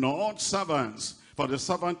you not servants, for the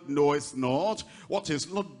servant knoweth not what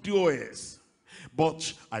his Lord doeth,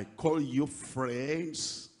 but I call you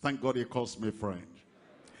friends. Thank God he calls me friend.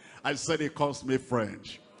 I said he calls me friend.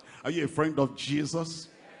 Are you a friend of Jesus?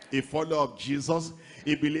 A follower of Jesus?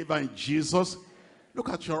 A believer in Jesus? Look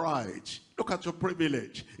at your right. Look at your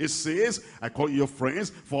privilege. It says, I call you friends,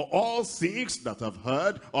 for all things that I've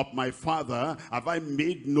heard of my Father have I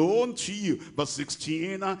made known to you. Verse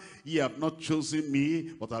 16, ye have not chosen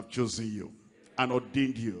me, but I've chosen you and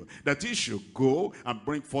ordained you, that ye should go and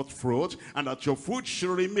bring forth fruit, and that your fruit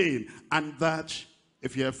should remain, and that,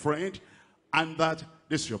 if you're a friend, and that,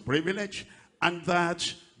 this is your privilege, and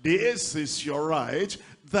that This is your right,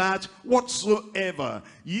 that whatsoever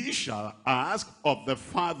ye shall ask of the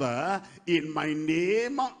Father in my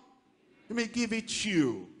name, he may give it to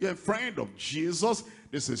you. You're a friend of Jesus.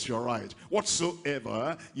 This is your right.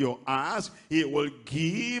 Whatsoever you ask, he will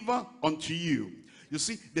give unto you. You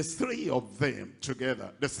see, the three of them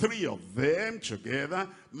together,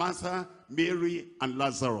 Martha, Mary, and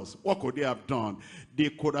Lazarus, what could they have done? They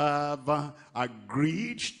could have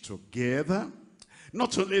agreed together.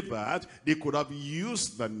 Not only that, they could have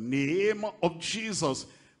used the name of Jesus.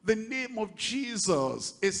 The name of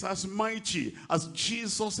Jesus is as mighty as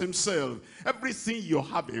Jesus himself. Everything you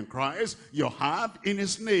have in Christ, you have in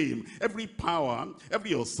his name. Every power,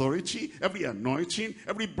 every authority, every anointing,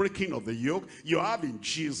 every breaking of the yoke, you have in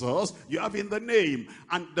Jesus, you have in the name.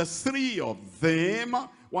 And the three of them,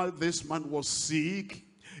 while this man was sick,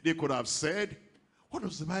 they could have said, what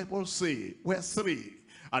does the Bible say? We're three.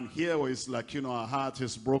 And here it's like, our heart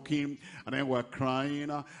is broken, and then we're crying,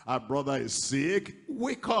 our brother is sick.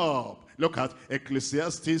 Wake up. Look at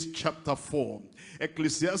Ecclesiastes chapter 4.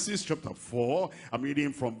 Ecclesiastes chapter 4, I'm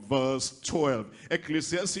reading from verse 12.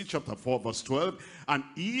 Ecclesiastes chapter 4, verse 12. And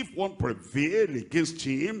if one prevail against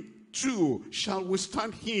him, two shall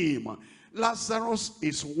withstand him. Lazarus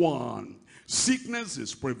is one. Sickness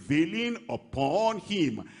is prevailing upon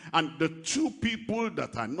him. And the two people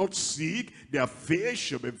that are not sick, their faith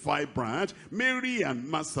should be vibrant. Mary and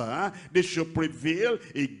Martha, they should prevail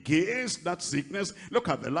against that sickness. Look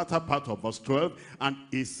at the latter part of verse 12. And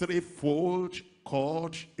a threefold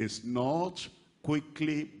cord is not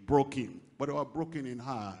quickly broken. But they were broken in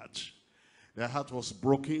heart. Their heart was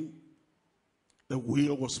broken. The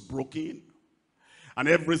will was broken. And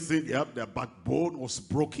everything they had, their backbone was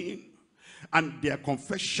broken. And their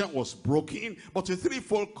confession was broken, but a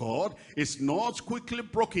threefold cord is not quickly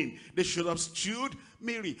broken. They should have stood,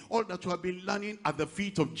 Mary, all that you have been learning at the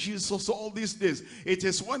feet of Jesus all these days. It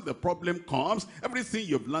is when the problem comes, everything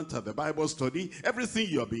you've learned at the Bible study, everything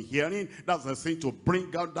you have been hearing, that's the thing to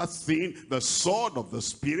bring out that thing, the sword of the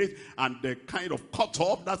Spirit, and they kind of cut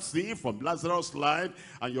off that thing from Lazarus' life,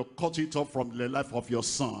 and you cut it off from the life of your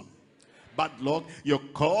son. Bad luck, you're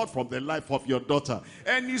called from the life of your daughter.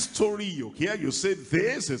 Any story you hear, you say,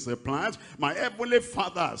 this is a plant my heavenly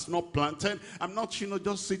Father has not planted. I'm not,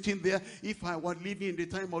 just sitting there. If I were living in the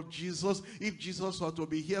time of Jesus, if Jesus were to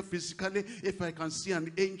be here physically, if I can see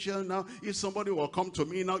an angel now, if somebody will come to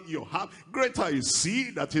me now, you have greater is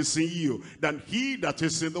he that is in you than he that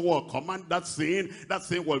is in the world. Command that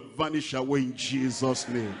thing will vanish away in Jesus'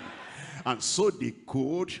 name. And so they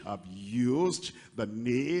could have used the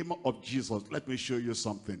name of Jesus. Let me show you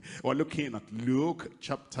something. We're looking at Luke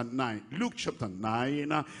chapter 9. Luke chapter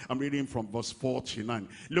 9, I'm reading from verse 49.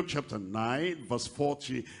 Luke chapter 9, verse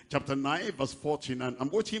 40. Chapter 9, verse 49. I'm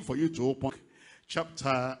waiting for you to open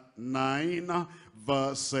chapter 9,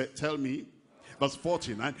 verse, tell me. Verse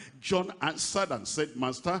 49, John answered and said,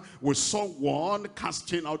 Master, we saw one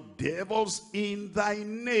casting out devils in thy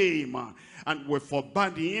name, and we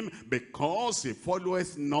forbade him because he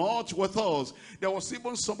followeth not with us. There was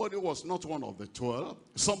even somebody who was not one of the 12,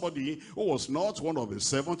 somebody who was not one of the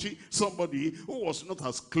 70, somebody who was not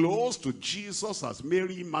as close to Jesus as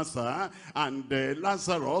Mary, Martha, and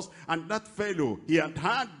Lazarus. And that fellow, he had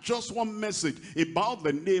heard just one message about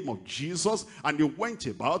the name of Jesus, and he went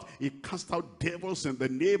about, he cast out devils in the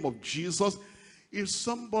name of Jesus. If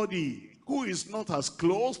somebody who is not as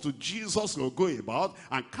close to Jesus will go about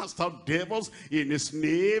and cast out devils in his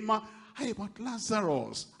name, how about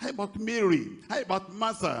Lazarus? How about Mary? How about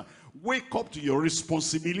Martha? Wake up to your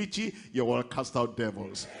responsibility. You will cast out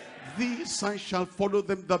devils. These signs shall follow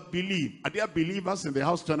them that believe. Are there believers in the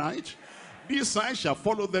house tonight? These signs shall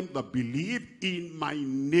follow them that believe in my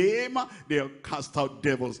name. They'll cast out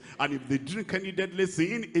devils. And if they drink any deadly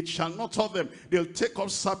thing, it shall not hurt them. They'll take up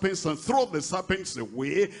serpents and throw the serpents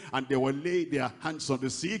away. And they will lay their hands on the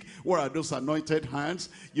sick. Where are those anointed hands?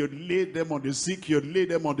 You lay them on the sick. You lay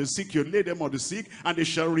them on the sick. You lay them on the sick. And they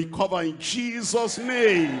shall recover in Jesus'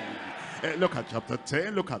 name. Look at chapter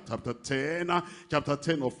 10. Look at chapter 10. Chapter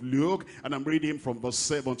 10 of Luke. And I'm reading from verse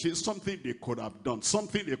 17. Something they could have done.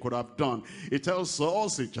 Something they could have done. It tells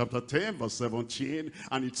us in chapter 10 verse 17.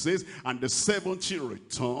 And it says, and the 70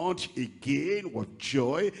 returned again with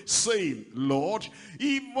joy, saying, Lord,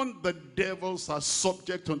 even the devils are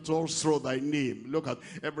subject unto us through thy name. Look at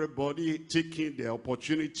everybody taking their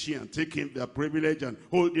opportunity and taking their privilege and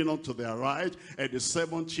holding on to their right. And the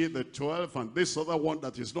 70, the 12, and this other one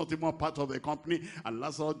that is not even part of the company, and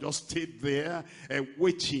Lazarus just stayed there and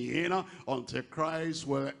waiting until Christ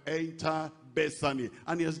will enter Bethany,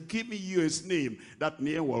 and he has given you his name. That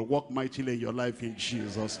name will work mightily in your life in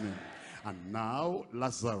Jesus' name. And now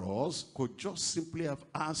Lazarus could just simply have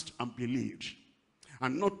asked and believed,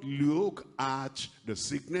 and not look at the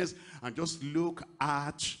sickness and just look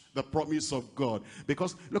at the promise of God.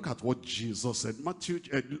 Because look at what Jesus said. Mark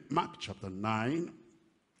chapter 9.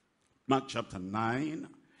 Mark chapter 9.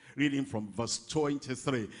 Reading from verse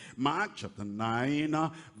 23. Mark chapter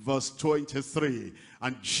 9, verse 23.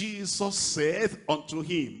 And Jesus saith unto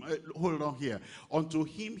him, hold on here. Unto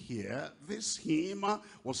him here, this him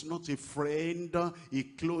was not a friend, a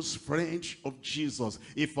close friend of Jesus,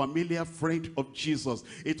 a familiar friend of Jesus.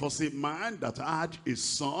 It was a man that had a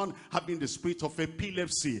son having the spirit of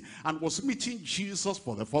epilepsy and was meeting Jesus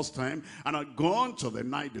for the first time and had gone to the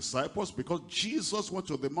 9 disciples because Jesus went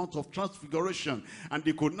to the Mount of Transfiguration and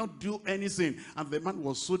they could not do anything. And the man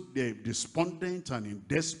was so despondent and in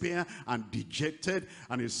despair and dejected.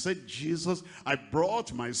 And he said, Jesus, I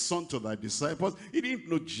brought my son to thy disciples. He didn't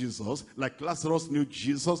know Jesus like Lazarus knew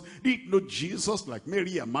Jesus. He didn't know Jesus like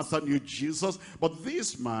Mary and Martha knew Jesus. But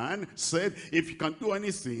this man said, if you can do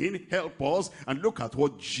anything, help us. And look at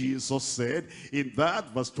what Jesus said. In that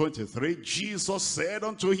verse 23, Jesus said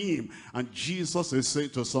unto him, and Jesus is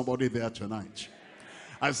saying to somebody there tonight.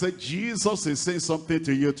 I said, Jesus is saying something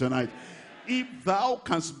to you tonight. If thou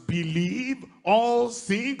canst believe, all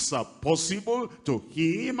things are possible to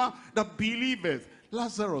him that believeth.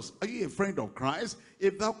 Lazarus, are you a friend of Christ?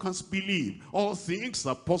 If thou canst believe, all things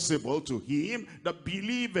are possible to him that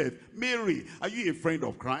believeth. Mary, are you a friend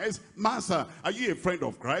of Christ? Martha, are you a friend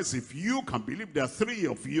of Christ? If you can believe, there are 3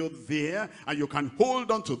 of you there, and you can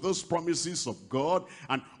hold on to those promises of God,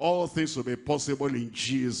 and all things will be possible in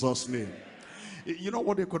Jesus' name. You know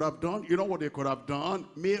what they could have done? You know what they could have done?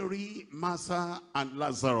 Mary, Martha, and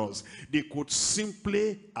Lazarus. They could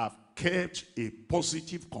simply have kept a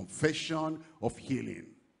positive confession of healing,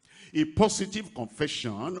 a positive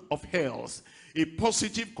confession of health, a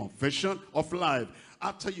positive confession of life.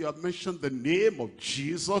 After you have mentioned the name of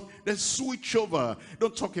Jesus, then switch over.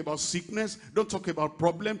 Don't talk about sickness. Don't talk about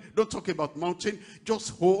problem. Don't talk about mountain.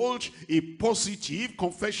 Just hold a positive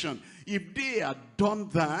confession. If they had done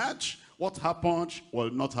that, what happened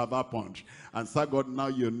will not have happened. And thank God now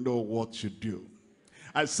you know what to do.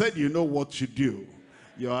 I said you know what to do.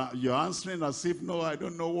 You're answering as if, no, I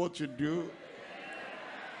don't know what to do.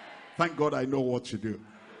 Thank God I know what to do.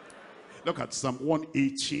 Look at Psalm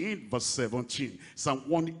 118, verse 17. Psalm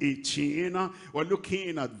 118, we're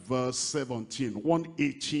looking at verse 17.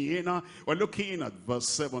 118, we're looking at verse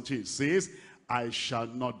 17. It says, I shall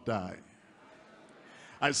not die.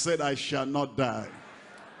 I said, I shall not die,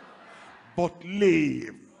 but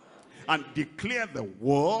live and declare the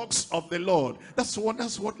works of the Lord. That's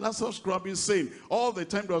what Lazarus could have been saying. All the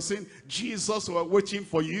time they were saying, Jesus, we're waiting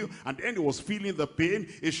for you. And then he was feeling the pain.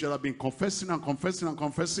 He should have been confessing and confessing and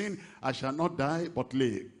confessing. I shall not die, but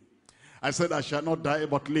live. I said, I shall not die,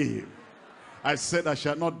 but live. I said, I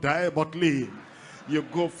shall not die, but live. You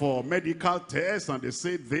go for medical tests and they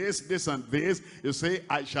say this, this, and this. You say,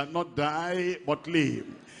 I shall not die, but live.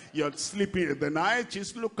 You're sleeping in the night,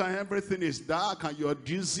 just look at everything is dark and you're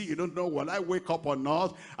dizzy. You don't know, will I wake up or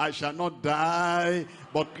not? I shall not die,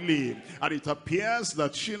 but live. And it appears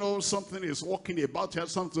that, you know, something is walking about here,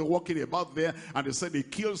 something walking about there. And they said, they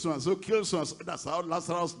killed so and so, killed so and so. That's how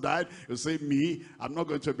Lazarus died. You say, me, I'm not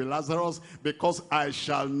going to be Lazarus because I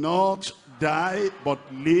shall not die, but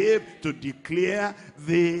live to declare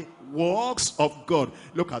the works of God.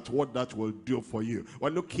 Look at what that will do for you. We're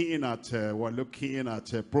looking at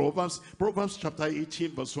Proverbs chapter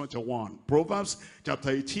 18 verse 21. Proverbs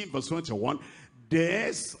chapter 18 verse 21.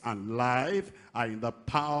 Death and life are in the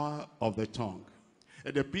power of the tongue.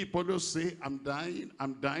 And the people who say, I'm dying,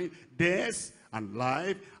 death and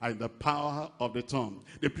life are in the power of the tongue.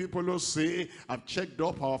 The people who say, I've checked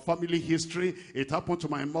up our family history, it happened to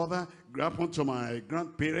my mother, happened to my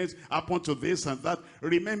grandparents, happened to this and that.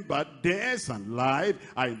 Remember, death and life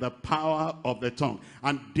are in the power of the tongue.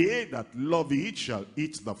 And they that love it shall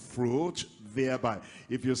eat the fruit thereby.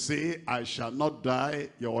 If you say, I shall not die,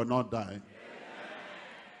 you will not die.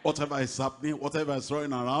 Whatever is happening, whatever is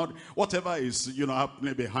running around, whatever is,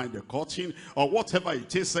 happening behind the curtain, or whatever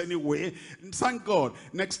it is anyway, thank God,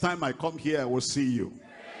 next time I come here, I will see you.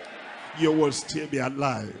 You will still be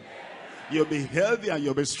alive. You'll be healthy and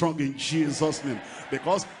you'll be strong in Jesus' name.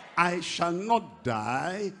 Because I shall not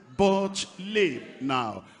die, but live.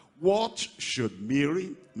 Now, What should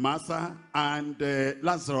Mary, Martha, and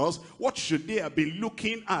Lazarus, what should they have been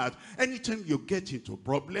looking at? Anytime you get into a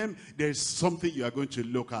problem, there's something you are going to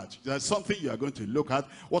look at. There's something you are going to look at.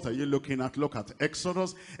 What are you looking at? Look at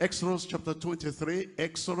Exodus. Exodus chapter 23.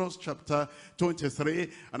 Exodus chapter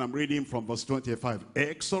 23. And I'm reading from verse 25.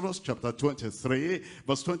 Exodus chapter 23,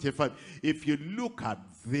 verse 25. If you look at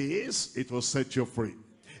this, it will set you free.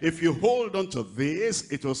 If you hold on to this,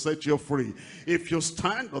 it will set you free. If you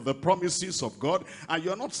stand on the promises of God, and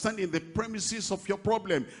you're not standing in the premises of your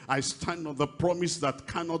problem, I stand on the promise that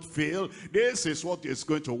cannot fail. This is what is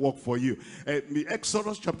going to work for you.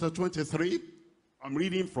 Exodus chapter 23, I'm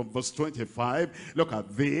reading from verse 25. Look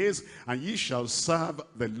at this. And ye shall serve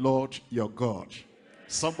the Lord your God.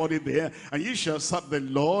 Somebody there. And ye shall serve the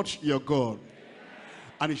Lord your God.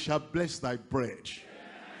 And he shall bless thy bread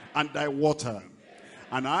and thy water.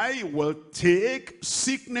 And I will take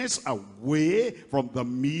sickness away from the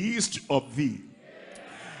midst of thee.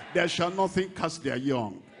 There shall nothing cast their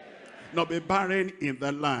young, nor be barren in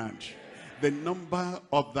the land. The number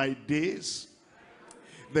of thy days,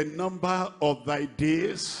 the number of thy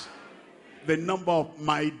days, the number of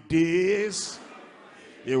my days,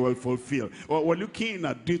 he will fulfill. Well, we're looking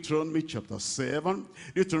at Deuteronomy chapter 7.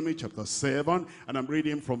 Deuteronomy chapter 7, and I'm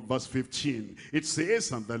reading from verse 15. It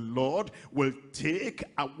says, and the Lord will take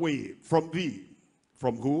away from thee.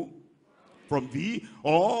 From who? From thee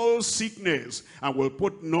all sickness, and will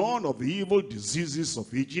put none of the evil diseases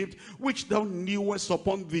of Egypt, which thou knewest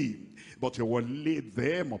upon thee. But he will lay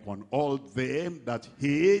them upon all them that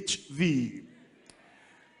hate thee.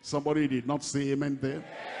 Somebody did not say amen there?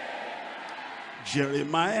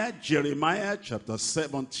 Jeremiah chapter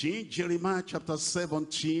 17. Jeremiah chapter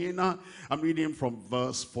 17. I'm reading from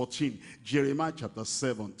verse 14. Jeremiah chapter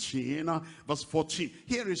 17, verse 14.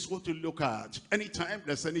 Here is what to look at. Anytime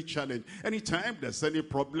there's any challenge, anytime there's any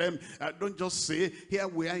problem, don't just say, here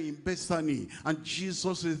we are in Bethany, and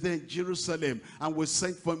Jesus is there in Jerusalem, and we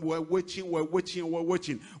sent for him, we're waiting.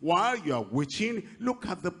 While you are waiting, look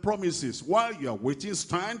at the promises. While you are waiting,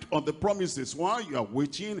 stand on the promises. While you are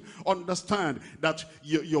waiting, understand that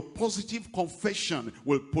your positive confession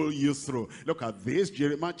will pull you through. Look at this,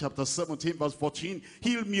 Jeremiah chapter 17, verse 14.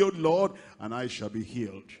 Heal me, O Lord, and I shall be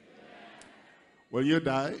healed. Will you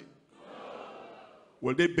die?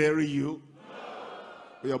 Will they bury you?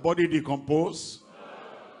 Will your body decompose?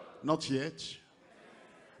 Not yet.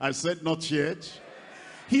 I said not yet.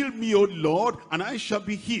 Heal me, O Lord, and I shall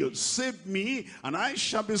be healed. Save me, and I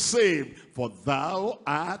shall be saved, for thou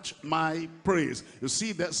art my praise. You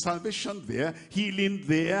see that salvation there, healing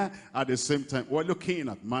there at the same time. We're looking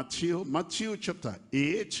at Matthew chapter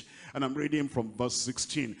 8, and I'm reading from verse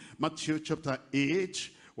 16. Matthew chapter 8,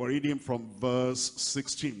 we're reading from verse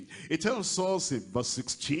 16. It tells us in verse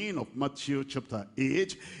 16 of Matthew chapter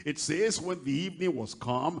 8, it says, when the evening was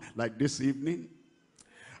come, like this evening,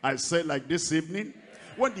 I said like this evening,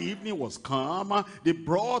 when the evening was come, they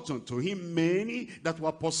brought unto him many that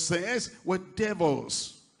were possessed with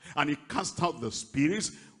devils. And he cast out the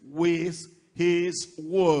spirits with his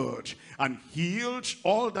word, and healed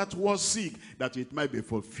all that was sick, that it might be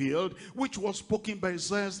fulfilled, which was spoken by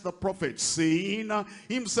Isaiah the prophet, saying,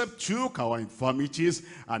 himself took our infirmities,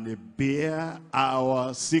 and he bare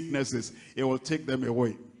our sicknesses. He will take them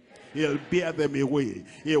away. He'll bear them away.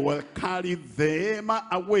 He will carry them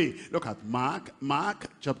away. Look at Mark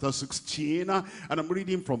chapter 16, and I'm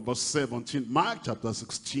reading from verse 17. Mark chapter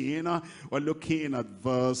 16, we're looking at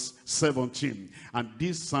verse 17. And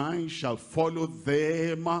this sign shall follow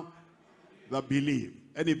them that believe.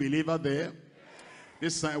 Any believer there?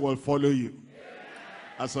 This sign will follow you.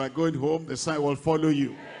 As you are going home, the sign will follow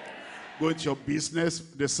you. Going to your business,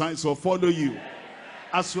 the signs will follow you.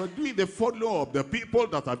 As you are doing the follow-up, the people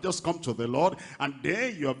that have just come to the Lord, and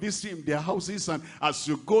then you are visiting their houses, and as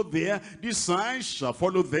you go there, these signs shall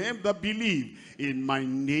follow them that believe. In my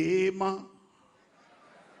name,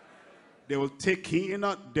 they will take in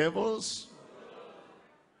devils.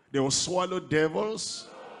 They will swallow devils.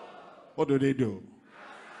 What do?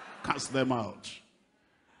 Cast them out.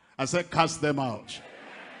 I said cast them out.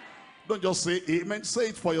 Don't just say amen. Say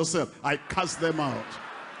it for yourself. I cast them out.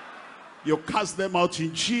 You cast them out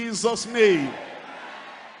in Jesus' name.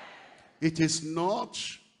 It is not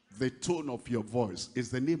the tone of your voice. It's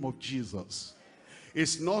the name of Jesus.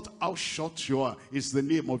 It's not how short you are. It's the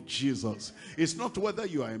name of Jesus. It's not whether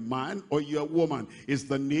you are a man or you are a woman. It's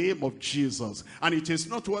the name of Jesus. And it is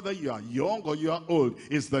not whether you are young or you are old.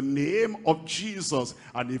 It's the name of Jesus.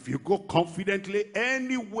 And if you go confidently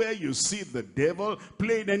anywhere you see the devil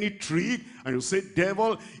playing any trick, and you say,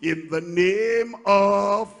 devil, in the name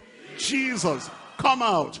of Jesus, come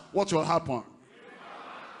out, what will happen?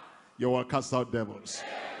 You will cast out devils.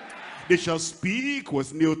 They shall speak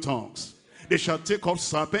with new tongues. They shall take up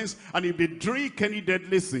serpents, and if they drink any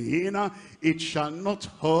deadly thing, it shall not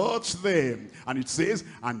hurt them. And it says,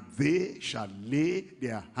 and they shall lay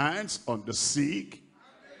their hands on the sick,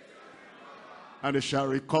 and they shall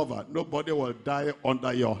recover. Nobody will die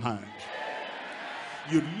under your hand.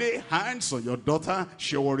 You lay hands on your daughter,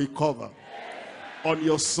 she will recover. On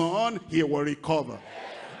your son, he will recover.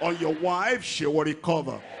 On your wife, she will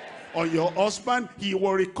recover. On your husband, he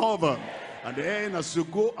will recover. And then as you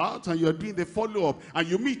go out and you're doing the follow-up and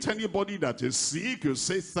you meet anybody that is sick, you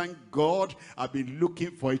say, thank God, I've been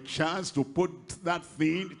looking for a chance to put that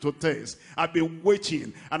thing to test. I've been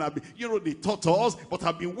waiting, and I've been, you know, they taught us, but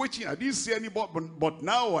I've been waiting. I didn't see anybody, but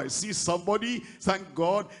now I see somebody. Thank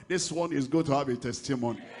God, this one is going to have a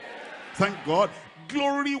testimony. Thank God.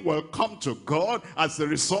 Glory will come to God as a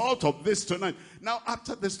result of this tonight. Now,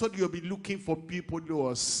 after the study, you'll be looking for people who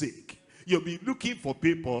are sick. You'll be looking for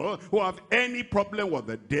people who have any problem with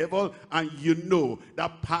the devil, and you know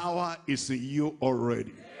that power is in you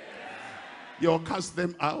already. You'll cast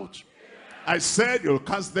them out. I said you'll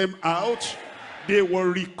cast them out. They will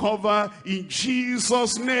recover in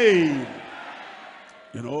Jesus' name.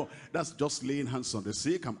 You know, that's just laying hands on the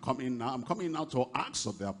sick. I'm coming now to Acts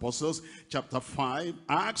of the Apostles, chapter 5.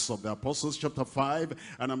 Acts of the Apostles, chapter 5.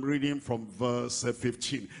 And I'm reading from verse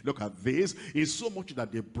 15. Look at this. It's so much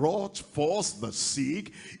that they brought forth the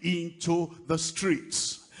sick into the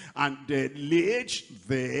streets, and they laid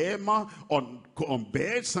them on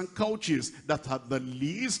beds and couches, that at the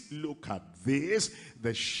least, look at this,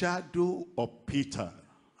 the shadow of Peter.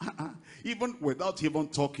 Even without even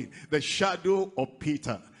talking, the shadow of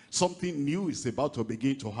Peter, something new is about to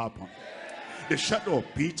begin to happen. The shadow of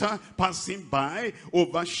Peter passing by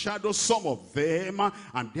overshadowed some of them,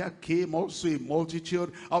 and there came also a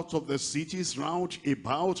multitude out of the cities round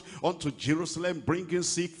about unto Jerusalem, bringing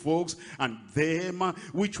sick folks and them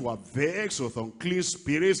which were vexed with unclean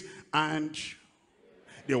spirits, and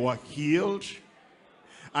they were healed,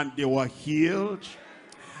 and they were healed,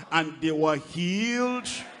 and they were healed.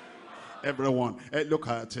 Everyone, look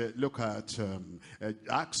at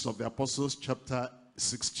Acts of the Apostles chapter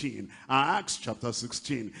 16. Acts chapter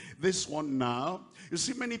 16. This one now, you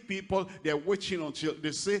see many people, they're waiting until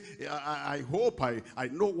they say, I hope I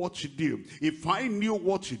know what to do. If I knew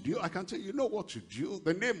what to do, I can tell you know what to do.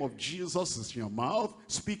 The name of Jesus is in your mouth.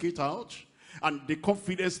 Speak it out. And the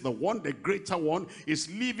confidence, the greater one,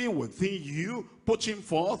 is living within you, putting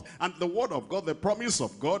forth. And the word of God, the promise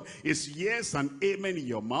of God, is yes and amen in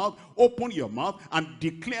your mouth. Open your mouth and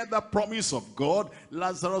declare the promise of God.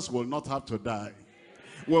 Lazarus will not have to die.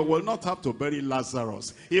 We will not have to bury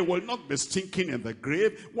Lazarus. He will not be stinking in the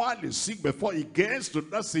grave while he's sick. Before he gets to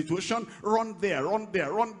that situation, run there,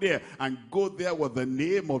 and go there with the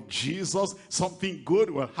name of Jesus. Something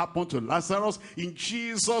good will happen to Lazarus in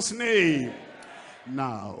Jesus' name.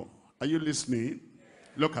 Now, are you listening?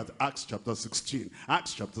 Look at Acts chapter 16.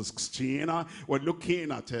 Acts chapter 16, we're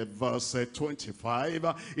looking at verse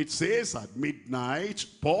 25. It says, at midnight,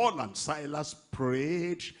 Paul and Silas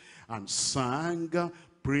prayed and sang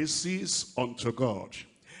praises unto God.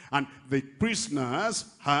 And the prisoners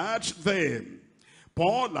heard them.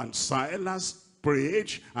 Paul and Silas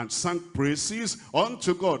prayed and sang praises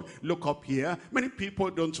unto God. Look up here. Many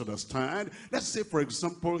people don't understand. Let's say, for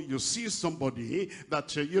example, you see somebody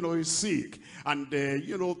that, is sick. And,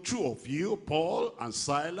 two of you, Paul and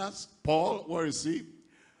Silas. Paul, where is he?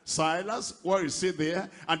 Silas, where is he there?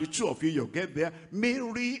 And the two of you get there,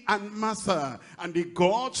 Mary and Martha, and they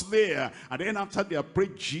got there. And then after they have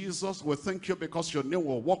prayed, Jesus, we thank you because your name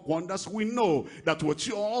will work wonders. We know that with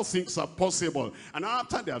you all things are possible. And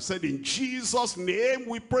after they have said, in Jesus' name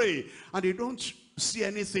we pray, and they don't see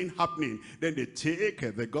anything happening, then they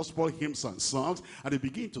take the gospel hymns and songs and they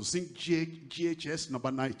begin to sing GHS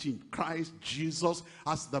number 19. Christ Jesus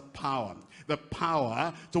has the power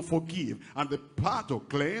to forgive and the power to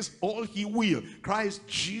cleanse all he will. Christ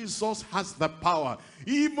Jesus has the power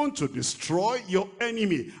even to destroy your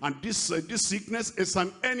enemy, and this sickness is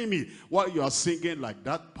an enemy. While you are singing like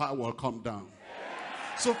that, power will come down.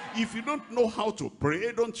 So if you don't know how to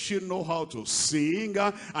pray, don't you know how to sing,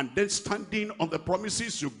 and then standing on the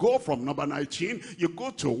promises, you go from number 19, you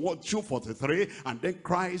go to 243, and then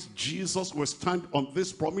Christ Jesus will stand on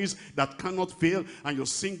this promise that cannot fail, and you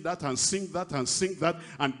sing that and sing that and sing that,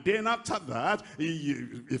 and then after that,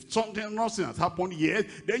 if nothing has happened yet,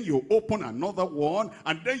 then you open another one,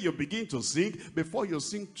 and then you begin to sing. Before you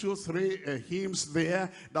sing 2-3 hymns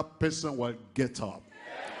there, that person will get up.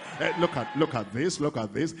 Look at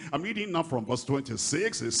this. I'm reading now from verse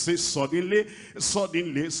 26. It says, suddenly,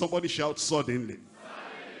 somebody shout, suddenly.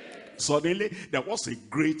 Suddenly, there was a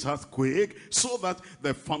great earthquake, so that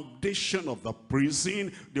the foundation of the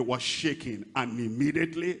prison, they were shaking. And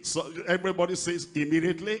immediately, so everybody says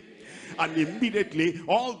immediately. And immediately,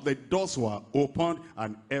 all the doors were opened,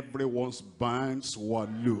 and everyone's bands were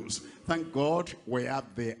loose. Thank God we have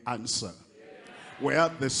the answer. We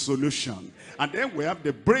have the solution. And then we have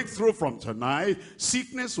the breakthrough from tonight.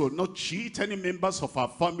 Sickness will not cheat any members of our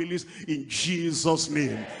families in Jesus'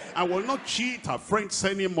 name. And will not cheat our friends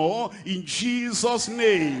anymore in Jesus'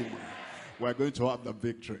 name. We're going to have the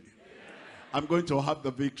victory. I'm going to have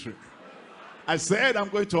the victory. I said I'm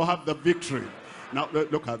going to have the victory. Now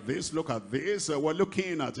look at this, look at this. We're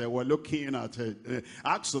looking at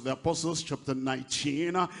Acts of the Apostles chapter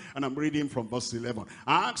 19, and I'm reading from verse 11.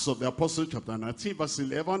 Acts of the Apostles chapter 19 verse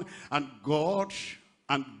 11. And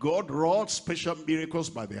God wrought special miracles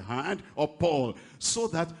by the hand of Paul, so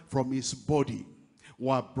that from his body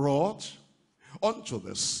were brought unto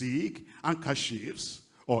the sick handkerchiefs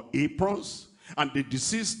or aprons, and the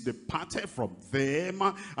disease departed from them,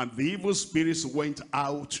 and the evil spirits went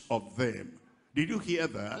out of them. Did you hear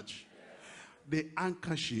that? The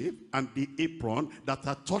handkerchief and the apron that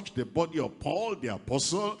had touched the body of Paul the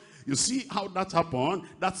apostle, you see how that happened?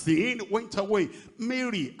 That thing went away.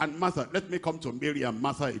 Mary and Martha, let me come to Mary and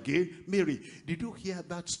Martha again. Mary, did you hear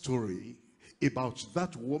that story about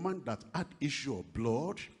that woman that had issue of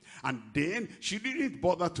blood? And then she didn't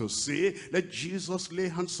bother to say, let Jesus lay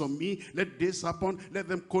hands on me, let this happen, let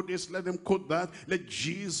them quote this, let them quote that, let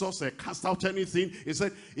Jesus cast out anything. He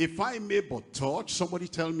said, if I may but touch, somebody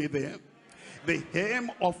tell me there, the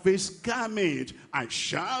hem of his garment, I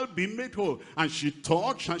shall be made whole. And she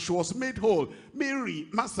touched and she was made whole. Mary,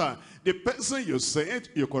 Martha, the person you said,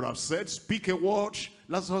 you could have said, speak a word,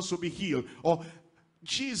 Lazarus will be healed. Or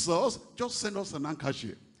Jesus, just send us an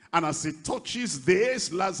handkerchief. And as it touches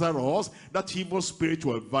this Lazarus, that evil spirit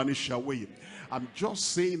will vanish away. I'm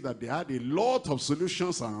just saying that they had a lot of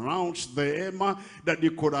solutions around them that they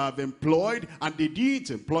could have employed, and they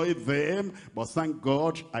didn't employ them. But thank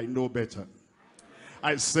God, I know better.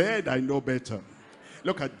 I said I know better.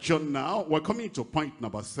 Look at John now. We're coming to point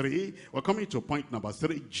number 3. We're coming to point number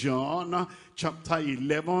 3. John chapter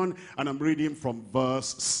 11. And I'm reading from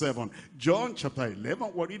verse 7. John chapter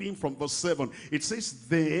 11. We're reading from verse 7. It says,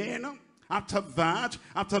 then after that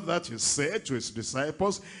he said to his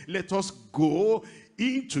disciples, let us go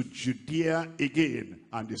into Judea again.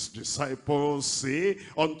 And his disciples say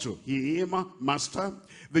unto him, Master,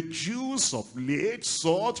 the Jews of late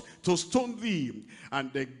sought to stone thee, and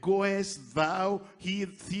goest thou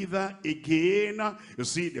thither again? You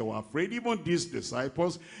see, they were afraid. Even these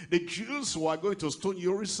disciples, the Jews were going to stone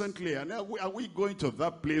you recently, and are we going to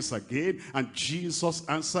that place again? And Jesus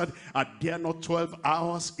answered, are there not 12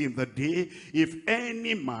 hours in the day? If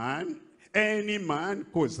any man,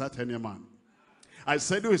 who is that any man? I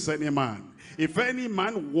said, who is any man? If any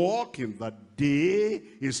man walk in the day,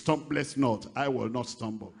 he stumbleth not. I will not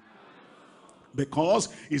stumble, because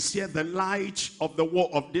he's here the light of the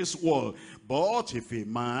world, of this world. But if a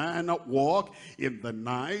man walk in the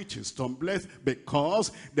night, he stumbleth,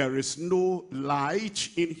 because there is no light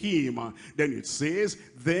in him. Then it says,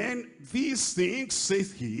 then these things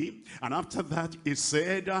saith he, and after that he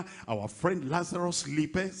said, our friend Lazarus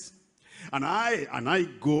sleepeth, and I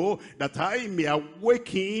go that I may awake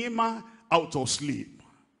him out of sleep.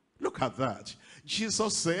 Look at that.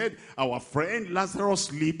 Jesus said, our friend Lazarus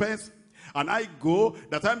sleepeth, and I go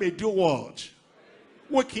that I may do what?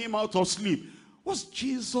 Wake him out of sleep. What's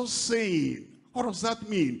Jesus saying? What does that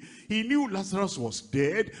mean? He knew Lazarus was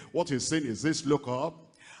dead. What he's saying is this, look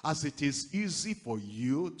up. As it is easy for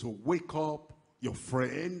you to wake up your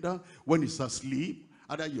friend when he's asleep,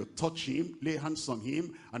 either you touch him, lay hands on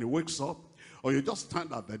him, and he wakes up, or you just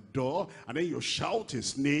stand at the door and then you shout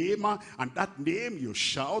his name, and that name you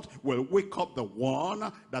shout will wake up the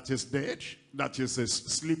one that is dead, that is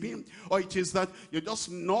sleeping. Or it is that you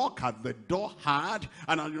just knock at the door hard,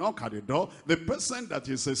 and as you knock at the door, the person that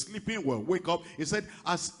is sleeping will wake up. He said,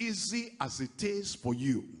 as easy as it is for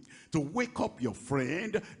you to wake up your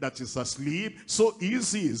friend that is asleep, so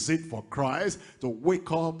easy is it for Christ to wake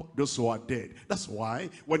up those who are dead. That's why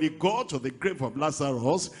when he got to the grave of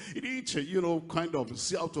Lazarus, he didn't, kind of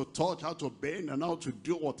see how to touch, how to bend, and how to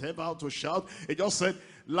do whatever, how to shout. He just said,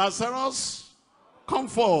 Lazarus, come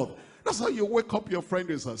forth. That's how you wake up your friend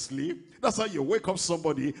who is asleep. That's how you wake up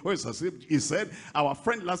somebody who is asleep. He said, our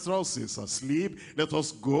friend Lazarus is asleep. Let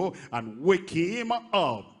us go and wake him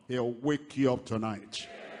up. He'll wake you up tonight.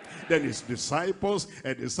 Then his disciples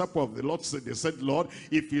and the disciple of the Lord said, they said, Lord,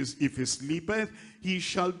 if he sleepeth, he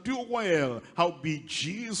shall do well. Howbeit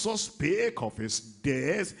Jesus spake of his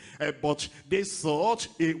death, but they thought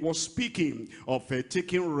he was speaking of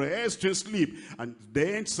taking rest and sleep. And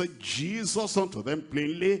then said Jesus unto them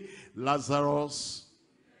plainly, Lazarus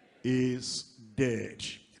is dead.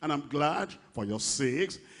 And I'm glad for your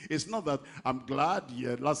sakes. It's not that I'm glad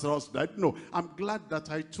Lazarus died. No, I'm glad that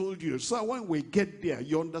I told you. So when we get there,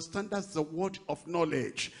 you understand that's the word of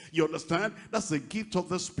knowledge. You understand? That's the gift of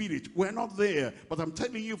the Spirit. We're not there. But I'm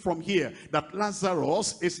telling you from here that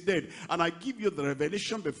Lazarus is dead. And I give you the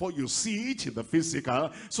revelation before you see it in the physical.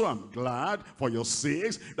 So I'm glad for your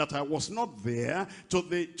sakes that I was not there to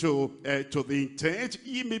the intent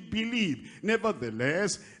ye may believe.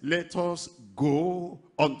 Nevertheless, let us go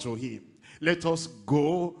unto him. Let us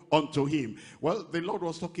go unto him. Well, the Lord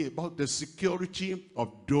was talking about the security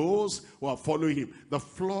of those who are following him. The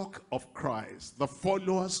flock of Christ, the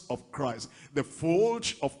followers of Christ, the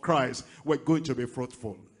fold of Christ. We're going to be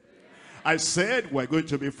fruitful. I said we're going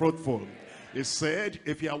to be fruitful. He said,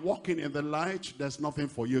 if you are walking in the light, there's nothing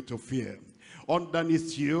for you to fear.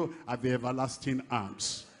 Underneath you are the everlasting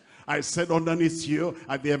arms. I said underneath you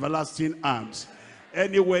are the everlasting arms.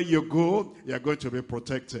 Anywhere you go, you're going to be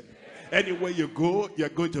protected. Anywhere you go, you're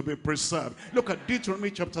going to be preserved. Look at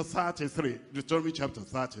Deuteronomy chapter 33. Deuteronomy chapter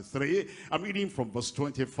 33. I'm reading from verse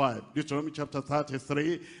 25. Deuteronomy chapter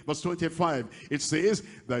 33, verse 25. It says,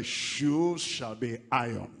 the shoes shall be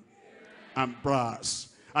iron and brass.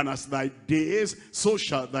 And as thy days, so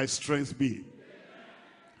shall thy strength be.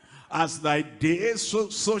 As thy days,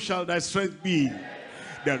 so shall thy strength be.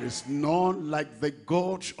 There is none like the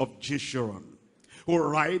God of Jeshurun, who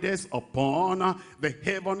rideth upon the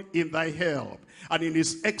heaven in thy help, and in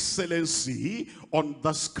his excellency on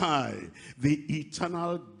the sky. The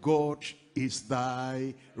eternal God is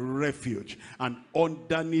thy refuge, and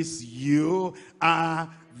underneath you are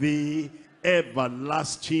the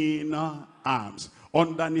everlasting arms.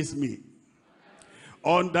 Underneath me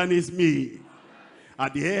are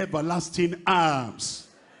the everlasting arms.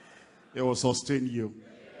 It will sustain you.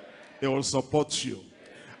 It will support you.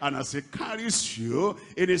 And as he carries you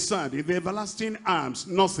in his hand, in the everlasting arms,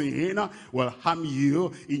 nothing will harm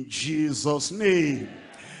you in Jesus' name.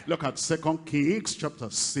 Look at 2 Kings chapter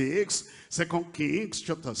 6. 2 Kings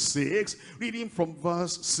chapter 6, reading from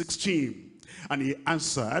verse 16. And he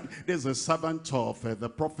answered, there's a servant of the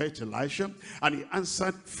prophet Elisha, and he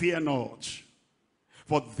answered, fear not,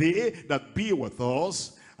 for they that be with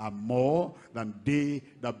us are more than they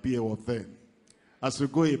that be with them. As we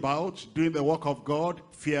go about doing the work of God,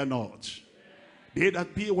 fear not. They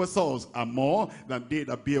that be with us are more than they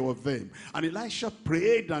that be with them. And Elisha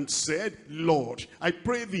prayed and said, Lord, I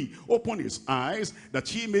pray thee, open his eyes that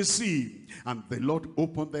he may see. And the Lord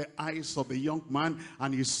opened the eyes of the young man,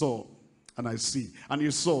 and he saw, and I see, and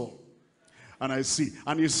he saw, and I see,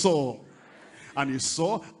 and he saw. And he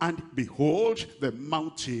saw, and behold, the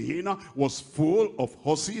mountain was full of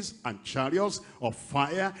horses and chariots of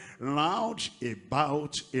fire round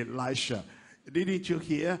about Elisha. Didn't you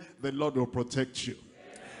hear? The Lord will protect you.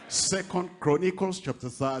 2 Chronicles chapter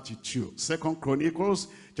 32. 2 Chronicles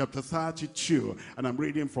chapter 32. And I'm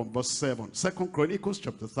reading from verse 7. 2 Chronicles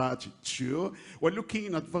chapter 32. We're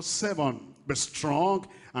looking at verse 7. Be strong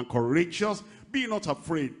and courageous. Be not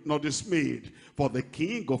afraid nor dismayed for the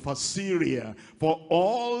king of Assyria, for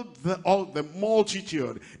all the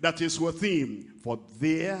multitude that is with him. For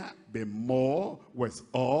there be more with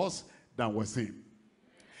us than with him.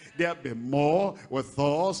 There be more with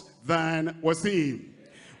us than with him.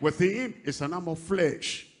 With him is an arm of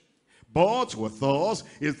flesh, but with us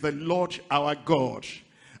is the Lord our God,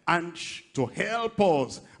 and to help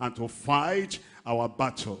us and to fight our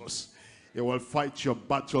battles. He will fight your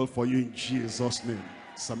battle for you in Jesus' name.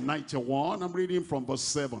 Psalm 91, I'm reading from verse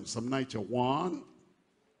 7. Psalm 91,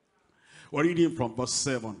 we're reading from verse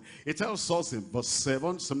 7. It tells us in verse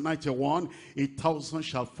 7, Psalm 91, 1,000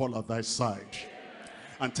 shall fall at thy side,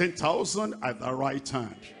 and 10,000 at thy right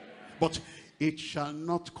hand, but it shall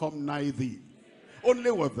not come nigh thee.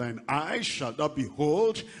 Only with thine eyes shalt thou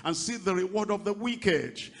behold and see the reward of the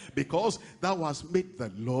wicked, because thou hast made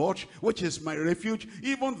the Lord, which is my refuge,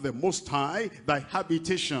 even the Most High, thy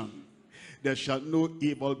habitation. There shall no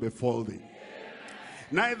evil befall thee,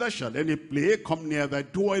 neither shall any plague come near thy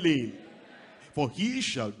dwelling. For he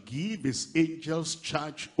shall give his angels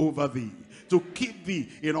charge over thee, to keep thee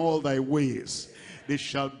in all thy ways. They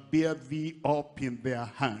shall bear thee up in their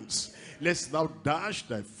hands, lest thou dash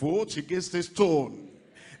thy foot against a stone.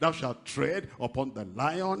 Thou shalt tread upon the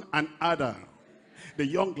lion and adder, The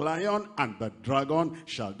young lion and the dragon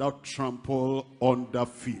shall thou trample under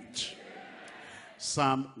feet.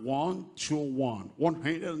 Psalm 121,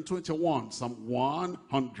 121, Psalm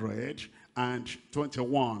 121,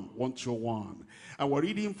 121. And we're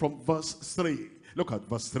reading from verse 3. Look at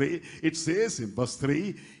verse 3. It says in verse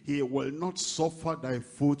 3, he will not suffer thy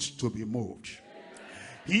foot to be moved.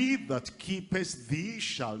 He that keepeth thee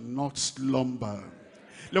shall not slumber.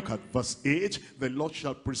 Look at verse 8. The Lord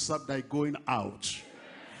shall preserve thy going out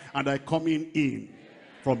and thy coming in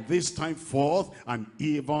from this time forth and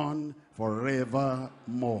even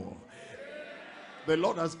forevermore. The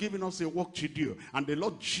Lord has given us a work to do, and the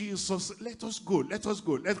Lord Jesus, let us go.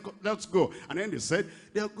 And then they said,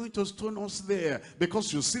 they are going to stone us there,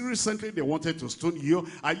 because you see recently they wanted to stone you.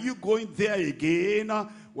 Are you going there again?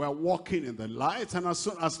 We're walking in the light, and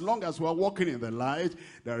as long as we're walking in the light,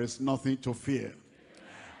 there is nothing to fear.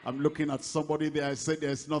 I'm looking at somebody there. I said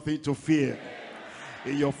there's nothing to fear.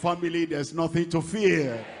 In your family, there's nothing to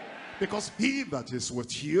fear. Because he that is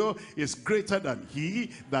with you is greater than he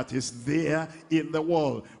that is there in the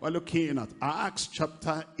world. We're looking at Acts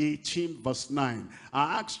chapter 18 verse 9.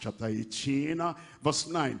 Acts chapter 18 verse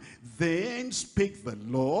 9. Then spake the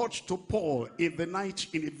Lord to Paul in the night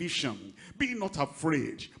in a vision. Be not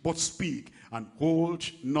afraid, but speak, and hold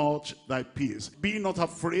not thy peace. Be not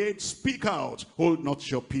afraid, speak out, hold not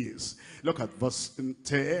your peace. Look at verse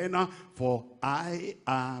 10. For I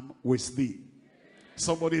am with thee.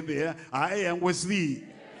 Somebody there, I am with thee,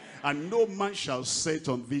 and no man shall set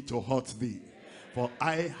on thee to hurt thee. For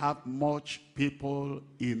I have much people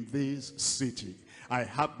in this city. I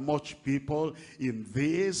have much people in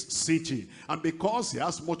this city. And because he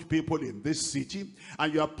has much people in this city,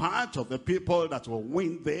 and you are part of the people that will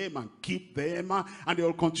win them and keep them, and they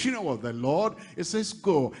will continue with the Lord, it says,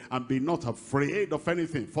 go and be not afraid of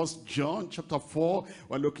anything. 1 John chapter 4,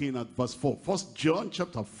 we're looking at verse 4. 1 John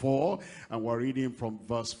chapter 4, and we're reading from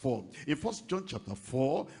verse 4. In 1 John chapter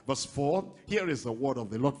 4, verse 4, here is the word of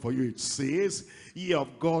the Lord for you. It says, ye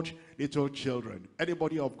of God, little children.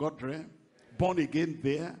 Anybody of God there? Born again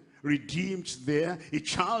there, redeemed there, a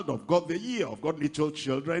child of God, the ye of God, little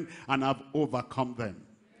children, and have overcome them.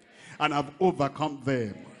 And have overcome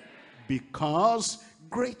them. Because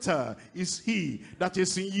greater is he that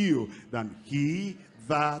is in you than he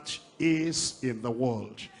that is in the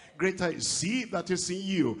world. Greater is he that is in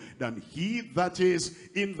you than he that is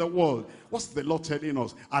in the world. What's the Lord telling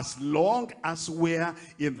us? As long as we're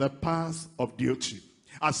in the path of duty,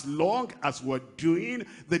 as long as we're doing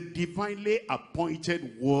the divinely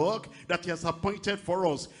appointed work that he has appointed for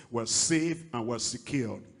us, we're safe and we're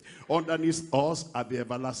secured. Underneath us are the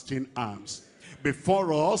everlasting arms.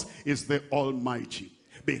 Before us is the Almighty.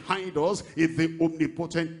 Behind us is the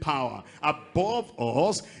omnipotent power. Above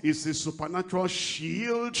us is the supernatural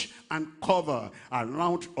shield and cover.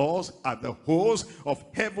 Around us are the hosts of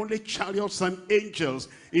heavenly chariots and angels.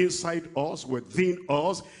 Inside us, within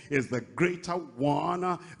us, is the greater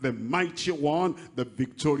one, the mighty one, the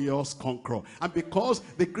victorious conqueror. And because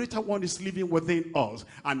the greater one is living within us,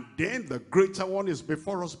 and then the greater one is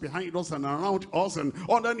before us, behind us, and around us, and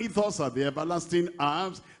underneath us are the everlasting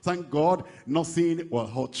arms, thank God, nothing will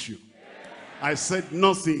hurt you. I said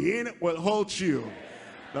nothing will hurt you.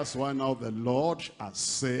 That's why now the Lord has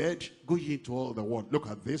said, go ye into all the world. Look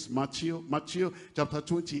at this, Matthew chapter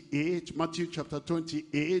 28, Matthew chapter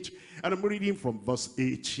 28, and I'm reading from verse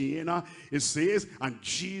 18. It says, and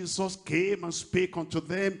Jesus came and spake unto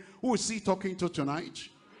them. Who is he talking to tonight?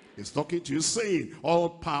 He's talking to you, saying, all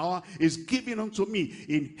power is given unto me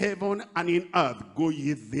in heaven and in earth. Go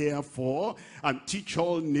ye therefore and teach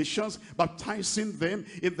all nations, baptizing them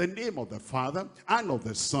in the name of the Father and of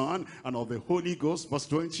the Son and of the Holy Ghost. Verse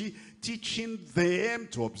 20, teaching them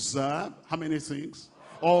to observe, how many things?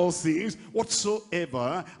 All things,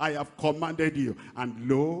 whatsoever I have commanded you. And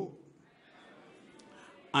lo,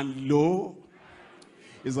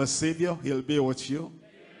 is a Savior, he'll be with you.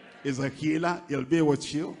 Is a healer, he'll be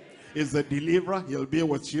with you. Is the deliverer, he'll be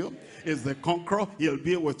with you. Is the conqueror, he'll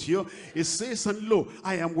be with you. It says, and lo,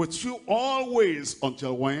 I am with you always.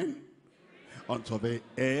 Until when? Until the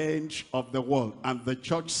end of the world. And the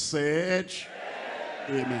church said,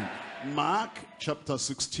 amen. Mark chapter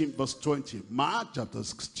 16 verse 20. Mark chapter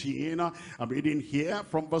 16, I'm reading here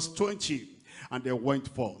from verse 20. And they went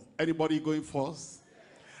forth. Anybody going forth?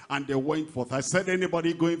 And they went forth. I said,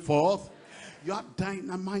 anybody going forth? You have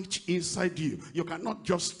dynamite inside you. You cannot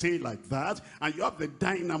just stay like that. And you have the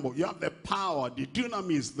dynamo, you have the power, the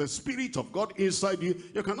dunamis, the Spirit of God inside you.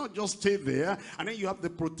 You cannot just stay there. And then you have the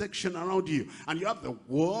protection around you. And you have the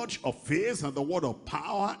word of faith and the word of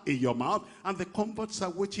power in your mouth. And the converts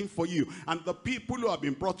are waiting for you. And the people who have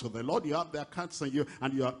been brought to the Lord, you have their cards and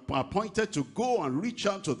you are appointed to go and reach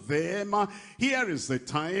out to them. Here is the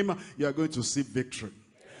time you are going to see victory.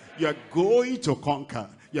 You are going to conquer.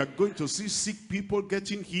 You are going to see sick people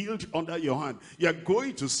getting healed under your hand. You are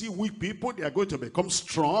going to see weak people. They are going to become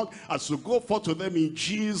strong as you go forth to them in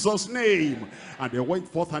Jesus' name. And they went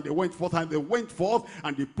forth and they went forth and they went forth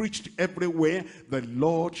and they preached everywhere. The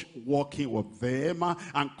Lord walking with them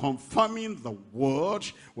and confirming the word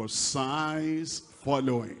with signs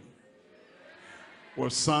following.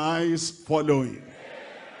 With signs following.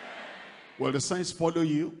 Will the signs follow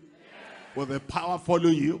you? Will the power follow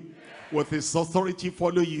you? Will his authority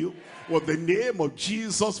follow you? Will the name of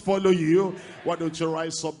Jesus follow you? Why don't you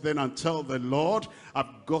rise up then and tell the Lord,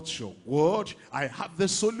 I've got your word. I have the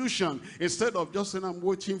solution. Instead of just saying, I'm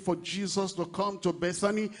waiting for Jesus to come to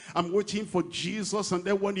Bethany. I'm waiting for Jesus. And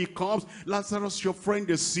then when he comes, Lazarus, your friend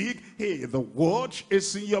is sick. Hey, the word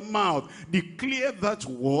is in your mouth. Declare that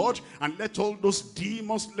word and let all those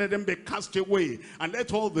demons, let them be cast away. And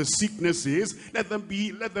let all the sicknesses, let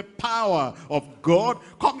the power of God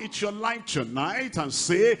come into your life tonight and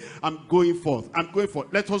say, I'm going forth. I'm going forth.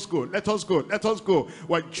 Let us go. Let us go. Let us go.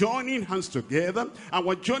 We're joining hands together. And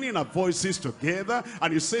we're joining our voices together.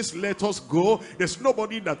 And it says, let us go. There's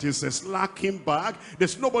nobody that is slacking back.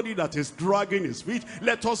 There's nobody that is dragging his feet.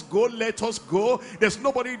 Let us go. Let us go. There's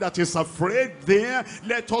nobody that is afraid there.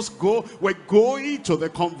 Let us go. We're going to the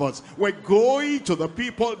converts. We're going to the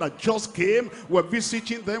people that just came. We're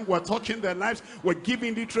visiting them. We're touching their lives. We're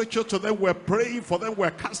giving literature to them. We're praying for them.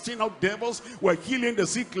 We're casting out devils. We're healing the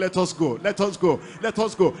sick. Let us go. Let us go. Let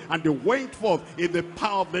us go. And they went forth in the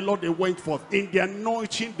power of the Lord. They went forth in the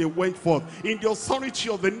anointing. They went forth in the authority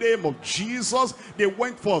of the name of Jesus. They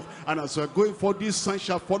went forth. And as you are going forth, these signs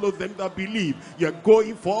shall follow them that believe. You are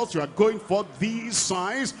going forth. You are going forth. These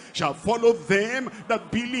signs shall follow them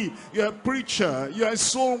that believe. You are a preacher. You are a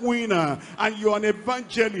soul winner. And you are an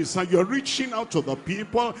evangelist. And you are reaching out to the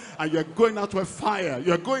people. And you are going out with fire.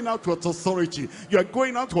 You are going out with authority. You are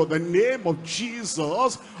going out with the name of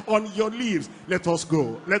Jesus on your lips. Let us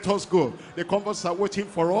go. Let us go. The converts are waiting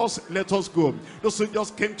for us. Let us go. Those who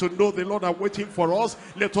just came to know the Lord are waiting for us.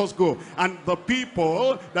 Let us go. And the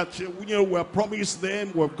people that were promised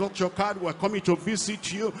them, we've got your card, we're coming to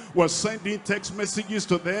visit you, we're sending text messages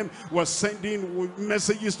to them, we're sending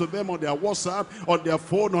messages to them on their WhatsApp, on their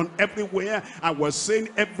phone, on everywhere, and we're saying,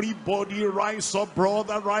 everybody rise up,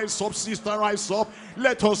 brother, rise up, sister, rise up.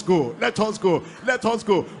 Let us go. Let us go. Let us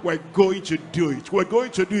go. We're going to do it. We're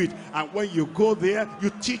going to do it. And when you go there, you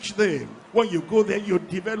teach them. When you go there, you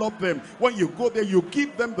develop them. When you go there, you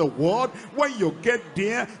give them the word. When you get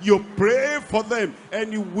there, you pray for them.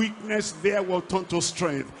 Any weakness there will turn to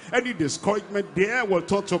strength. Any discouragement there will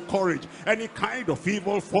turn to courage. Any kind of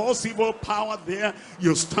evil force, evil power there,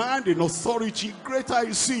 you stand in authority. Greater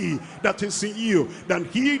is he that is in you than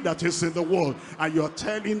he that is in the world. And you're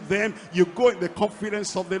telling them, you go in the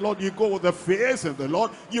confidence of the Lord. You go with the faith in the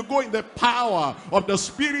Lord. You go in the power of the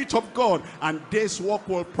Spirit of God. And this work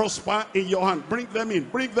will prosper in your hand. Bring them in,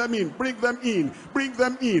 bring them in, bring them in, bring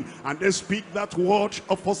them in, and then speak that word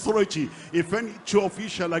of authority. If any two of you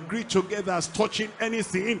shall agree together as touching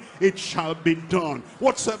anything, it shall be done.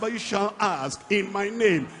 Whatsoever you shall ask in my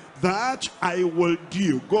name, that I will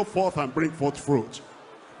do. Go forth and bring forth fruit.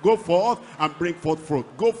 Go forth and bring forth fruit.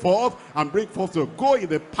 Go forth and bring forth fruit. Go in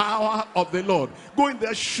the power of the Lord. Go in the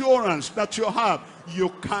assurance that you have. You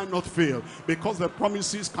cannot fail because the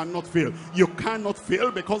promises cannot fail. You cannot fail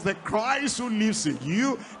because the Christ who lives in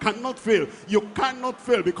you cannot fail. You cannot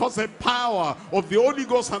fail because the power of the Holy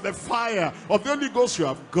Ghost and the fire of the Holy Ghost you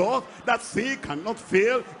have got, that thing cannot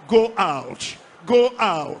fail. Go out. Go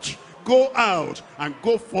out. Go out and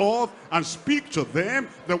go forth and speak to them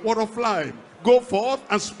the word of life. Go forth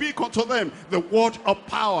and speak unto them the word of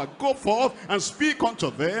power. Go forth and speak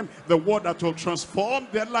unto them the word that will transform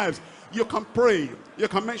their lives. You can pray. You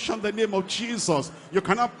can mention the name of Jesus. You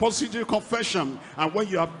can have positive confession. And when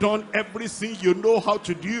you have done everything you know how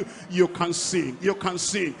to do, you can sing. You can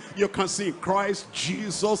sing. You can sing. Christ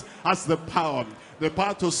Jesus has the power. The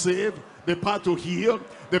power to save, the power to heal,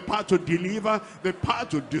 the power to deliver, the power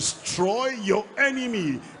to destroy your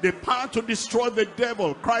enemy, the power to destroy the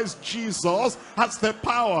devil. Christ Jesus has the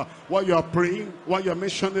power. While you are praying, while you are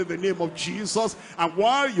mentioning the name of Jesus, and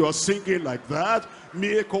while you are singing like that,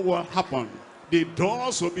 miracle will happen. The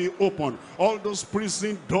doors will be open. All those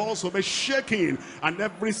prison doors will be shaking. And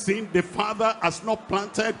everything the Father has not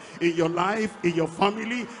planted in your life, in your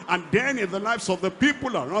family, and then in the lives of the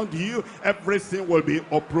people around you, everything will be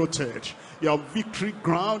uprooted. Your victory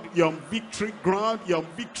ground, your victory ground, your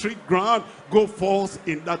victory ground. Go forth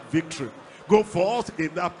in that victory. Go forth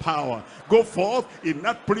in that power. Go forth in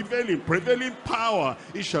that prevailing power.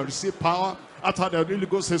 He shall receive power after the Holy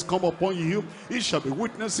Ghost has come upon you. He shall be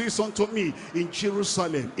witnesses unto me in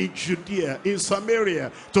Jerusalem, in Judea, in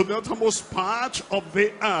Samaria, to the uttermost part of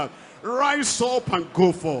the earth. Rise up and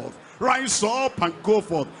go forth. Rise up and go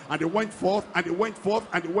forth. And they went forth, and they went forth,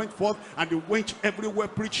 and they went forth, and they went everywhere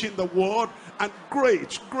preaching the word. And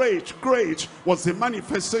great was the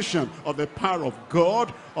manifestation of the power of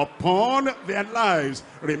God upon their lives.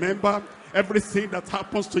 Remember, everything that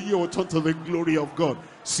happens to you will turn to the glory of God.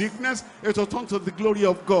 Sickness, it will turn to the glory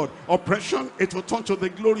of God. Oppression, it will turn to the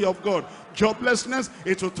glory of God. Joblessness,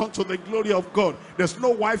 it will turn to the glory of God. There's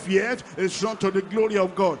no wife yet, it's turn to the glory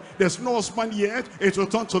of God. There's no husband yet, it will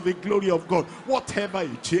turn to the glory of God. Whatever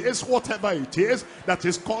it is that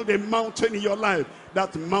is called a mountain in your life,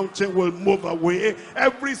 that mountain will move away.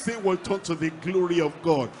 Everything will turn to the glory of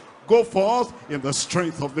God. Go forth in the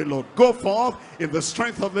strength of the Lord. Go forth in the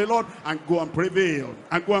strength of the Lord and go and prevail.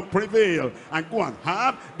 And go and prevail. And go and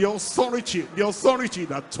have the authority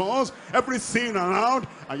that turns everything around,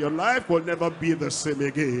 and your life will never be the same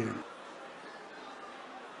again.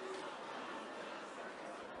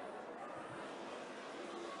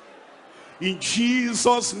 In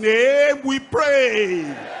Jesus' name we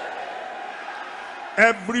pray.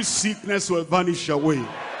 Every sickness will vanish away.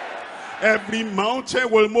 Every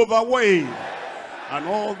mountain will move away. And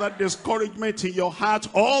all that discouragement in your heart,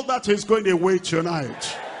 all that is going away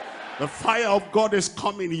tonight. The fire of God is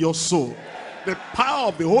coming in your soul. The power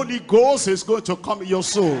of the Holy Ghost is going to come in your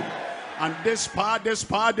soul. And this power,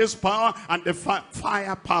 and the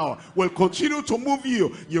fire power will continue to move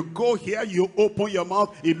you. You go here, you open your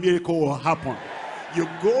mouth, a miracle will happen. You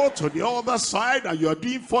go to the other side and you are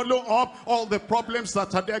doing follow up. All the problems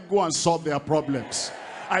that are there, go and solve their problems.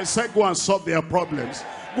 I said go and solve their problems.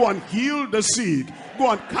 Go and heal the sick.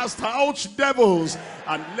 Go and cast out devils.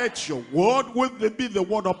 And let your word be the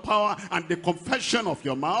word of power, and the confession of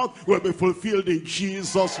your mouth will be fulfilled in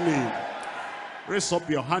Jesus' name. Raise up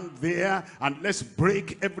your hand there and let's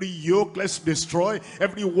break every yoke. Let's destroy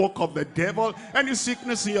every work of the devil. Any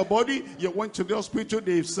sickness in your body, you went to the hospital,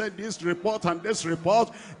 they've said this report and this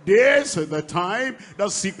report. This is the time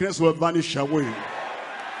that sickness will vanish away.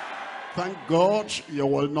 Thank God you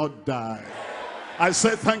will not die. I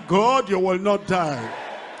said thank God you will not die.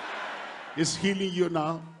 It's healing you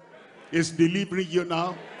now. It's delivering you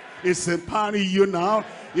now. It's empowering you now.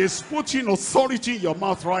 It's putting authority in your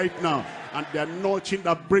mouth right now. And the anointing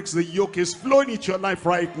that breaks the yoke is flowing into your life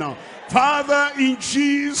right now. Father, in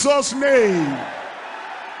Jesus' name.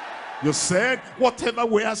 You said, whatever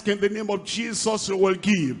we ask in the name of Jesus, you will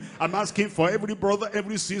give. I'm asking for every brother,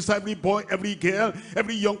 every sister, every boy, every girl,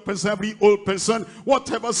 every young person, every old person.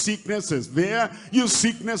 Whatever sickness is there, you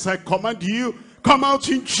sickness, I command you, come out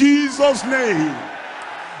in Jesus' name.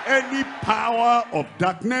 Any power of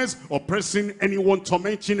darkness oppressing anyone,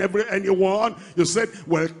 tormenting anyone, you said,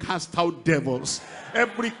 well, cast out devils.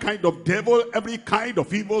 Every kind of devil, every kind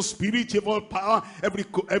of evil spirit, evil power,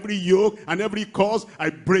 every yoke and every cause, I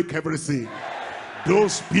break everything.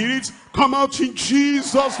 Those spirits come out in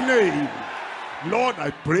Jesus' name. Lord, I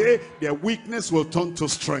pray their weakness will turn to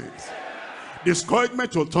strength.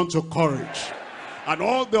 Discouragement will turn to courage. And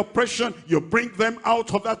all the oppression, you bring them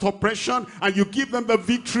out of that oppression and you give them the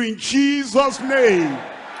victory in Jesus' name.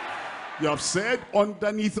 You have said,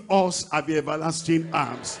 underneath us are the everlasting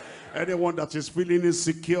arms. Anyone that is feeling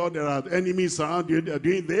insecure, there are enemies around you, they're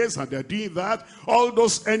doing this and they're doing that. All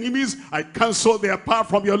those enemies, I cancel their power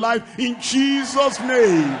from your life in Jesus'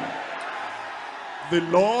 name. The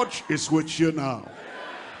Lord is with you now.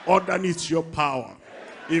 Underneath your power,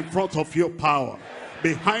 in front of your power,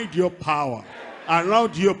 behind your power,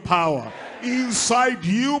 around your power, inside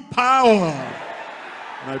you power.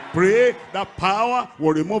 And I pray that power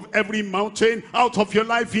will remove every mountain out of your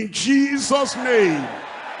life in Jesus' name.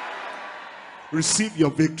 Receive your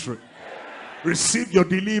victory. Receive your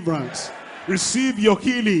deliverance. Receive your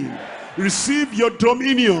healing. Receive your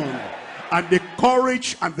dominion. And the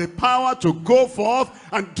courage and the power to go forth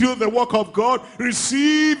and do the work of God.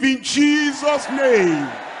 Receive in Jesus' name.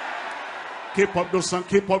 Keep up those hands,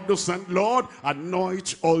 keep up those hands. Lord,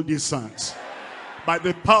 anoint all these hands. By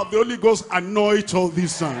the power of the Holy Ghost, anoint all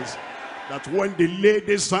these hands. That when they lay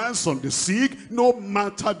these hands on the sick, no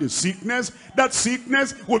matter the sickness, that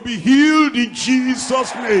sickness will be healed in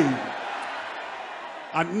Jesus' name.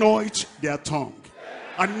 Anoint their tongue.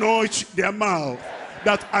 Anoint their mouth.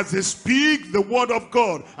 That as they speak the word of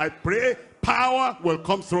God, I pray power will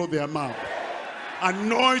come through their mouth.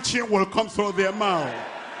 Anointing will come through their mouth.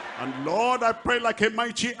 And Lord, I pray like a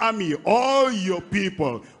mighty army, all your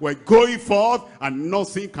people were going forth and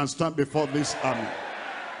nothing can stand before this army.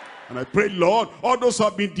 And I pray, Lord, all those who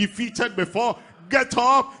have been defeated before, get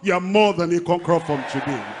up, you are more than a conqueror from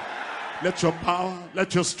today. Let your power,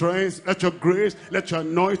 let your strength, let your grace, let your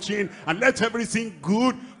anointing, and let everything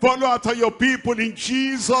good follow after your people in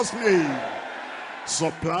Jesus' name.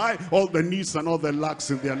 Supply all the needs and all the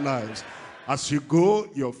lacks in their lives. As you go,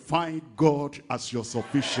 you'll find God as your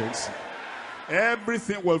sufficiency.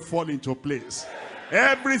 Everything will fall into place.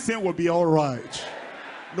 Everything will be all right.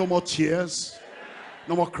 No more tears.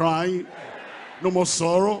 No more crying. No more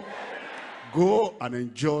sorrow. Go and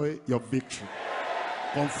enjoy your victory.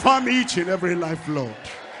 Confirm each and every life, Lord.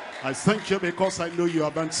 I thank you because I know you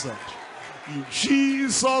have answered. In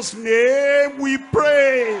Jesus' name we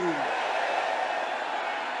pray.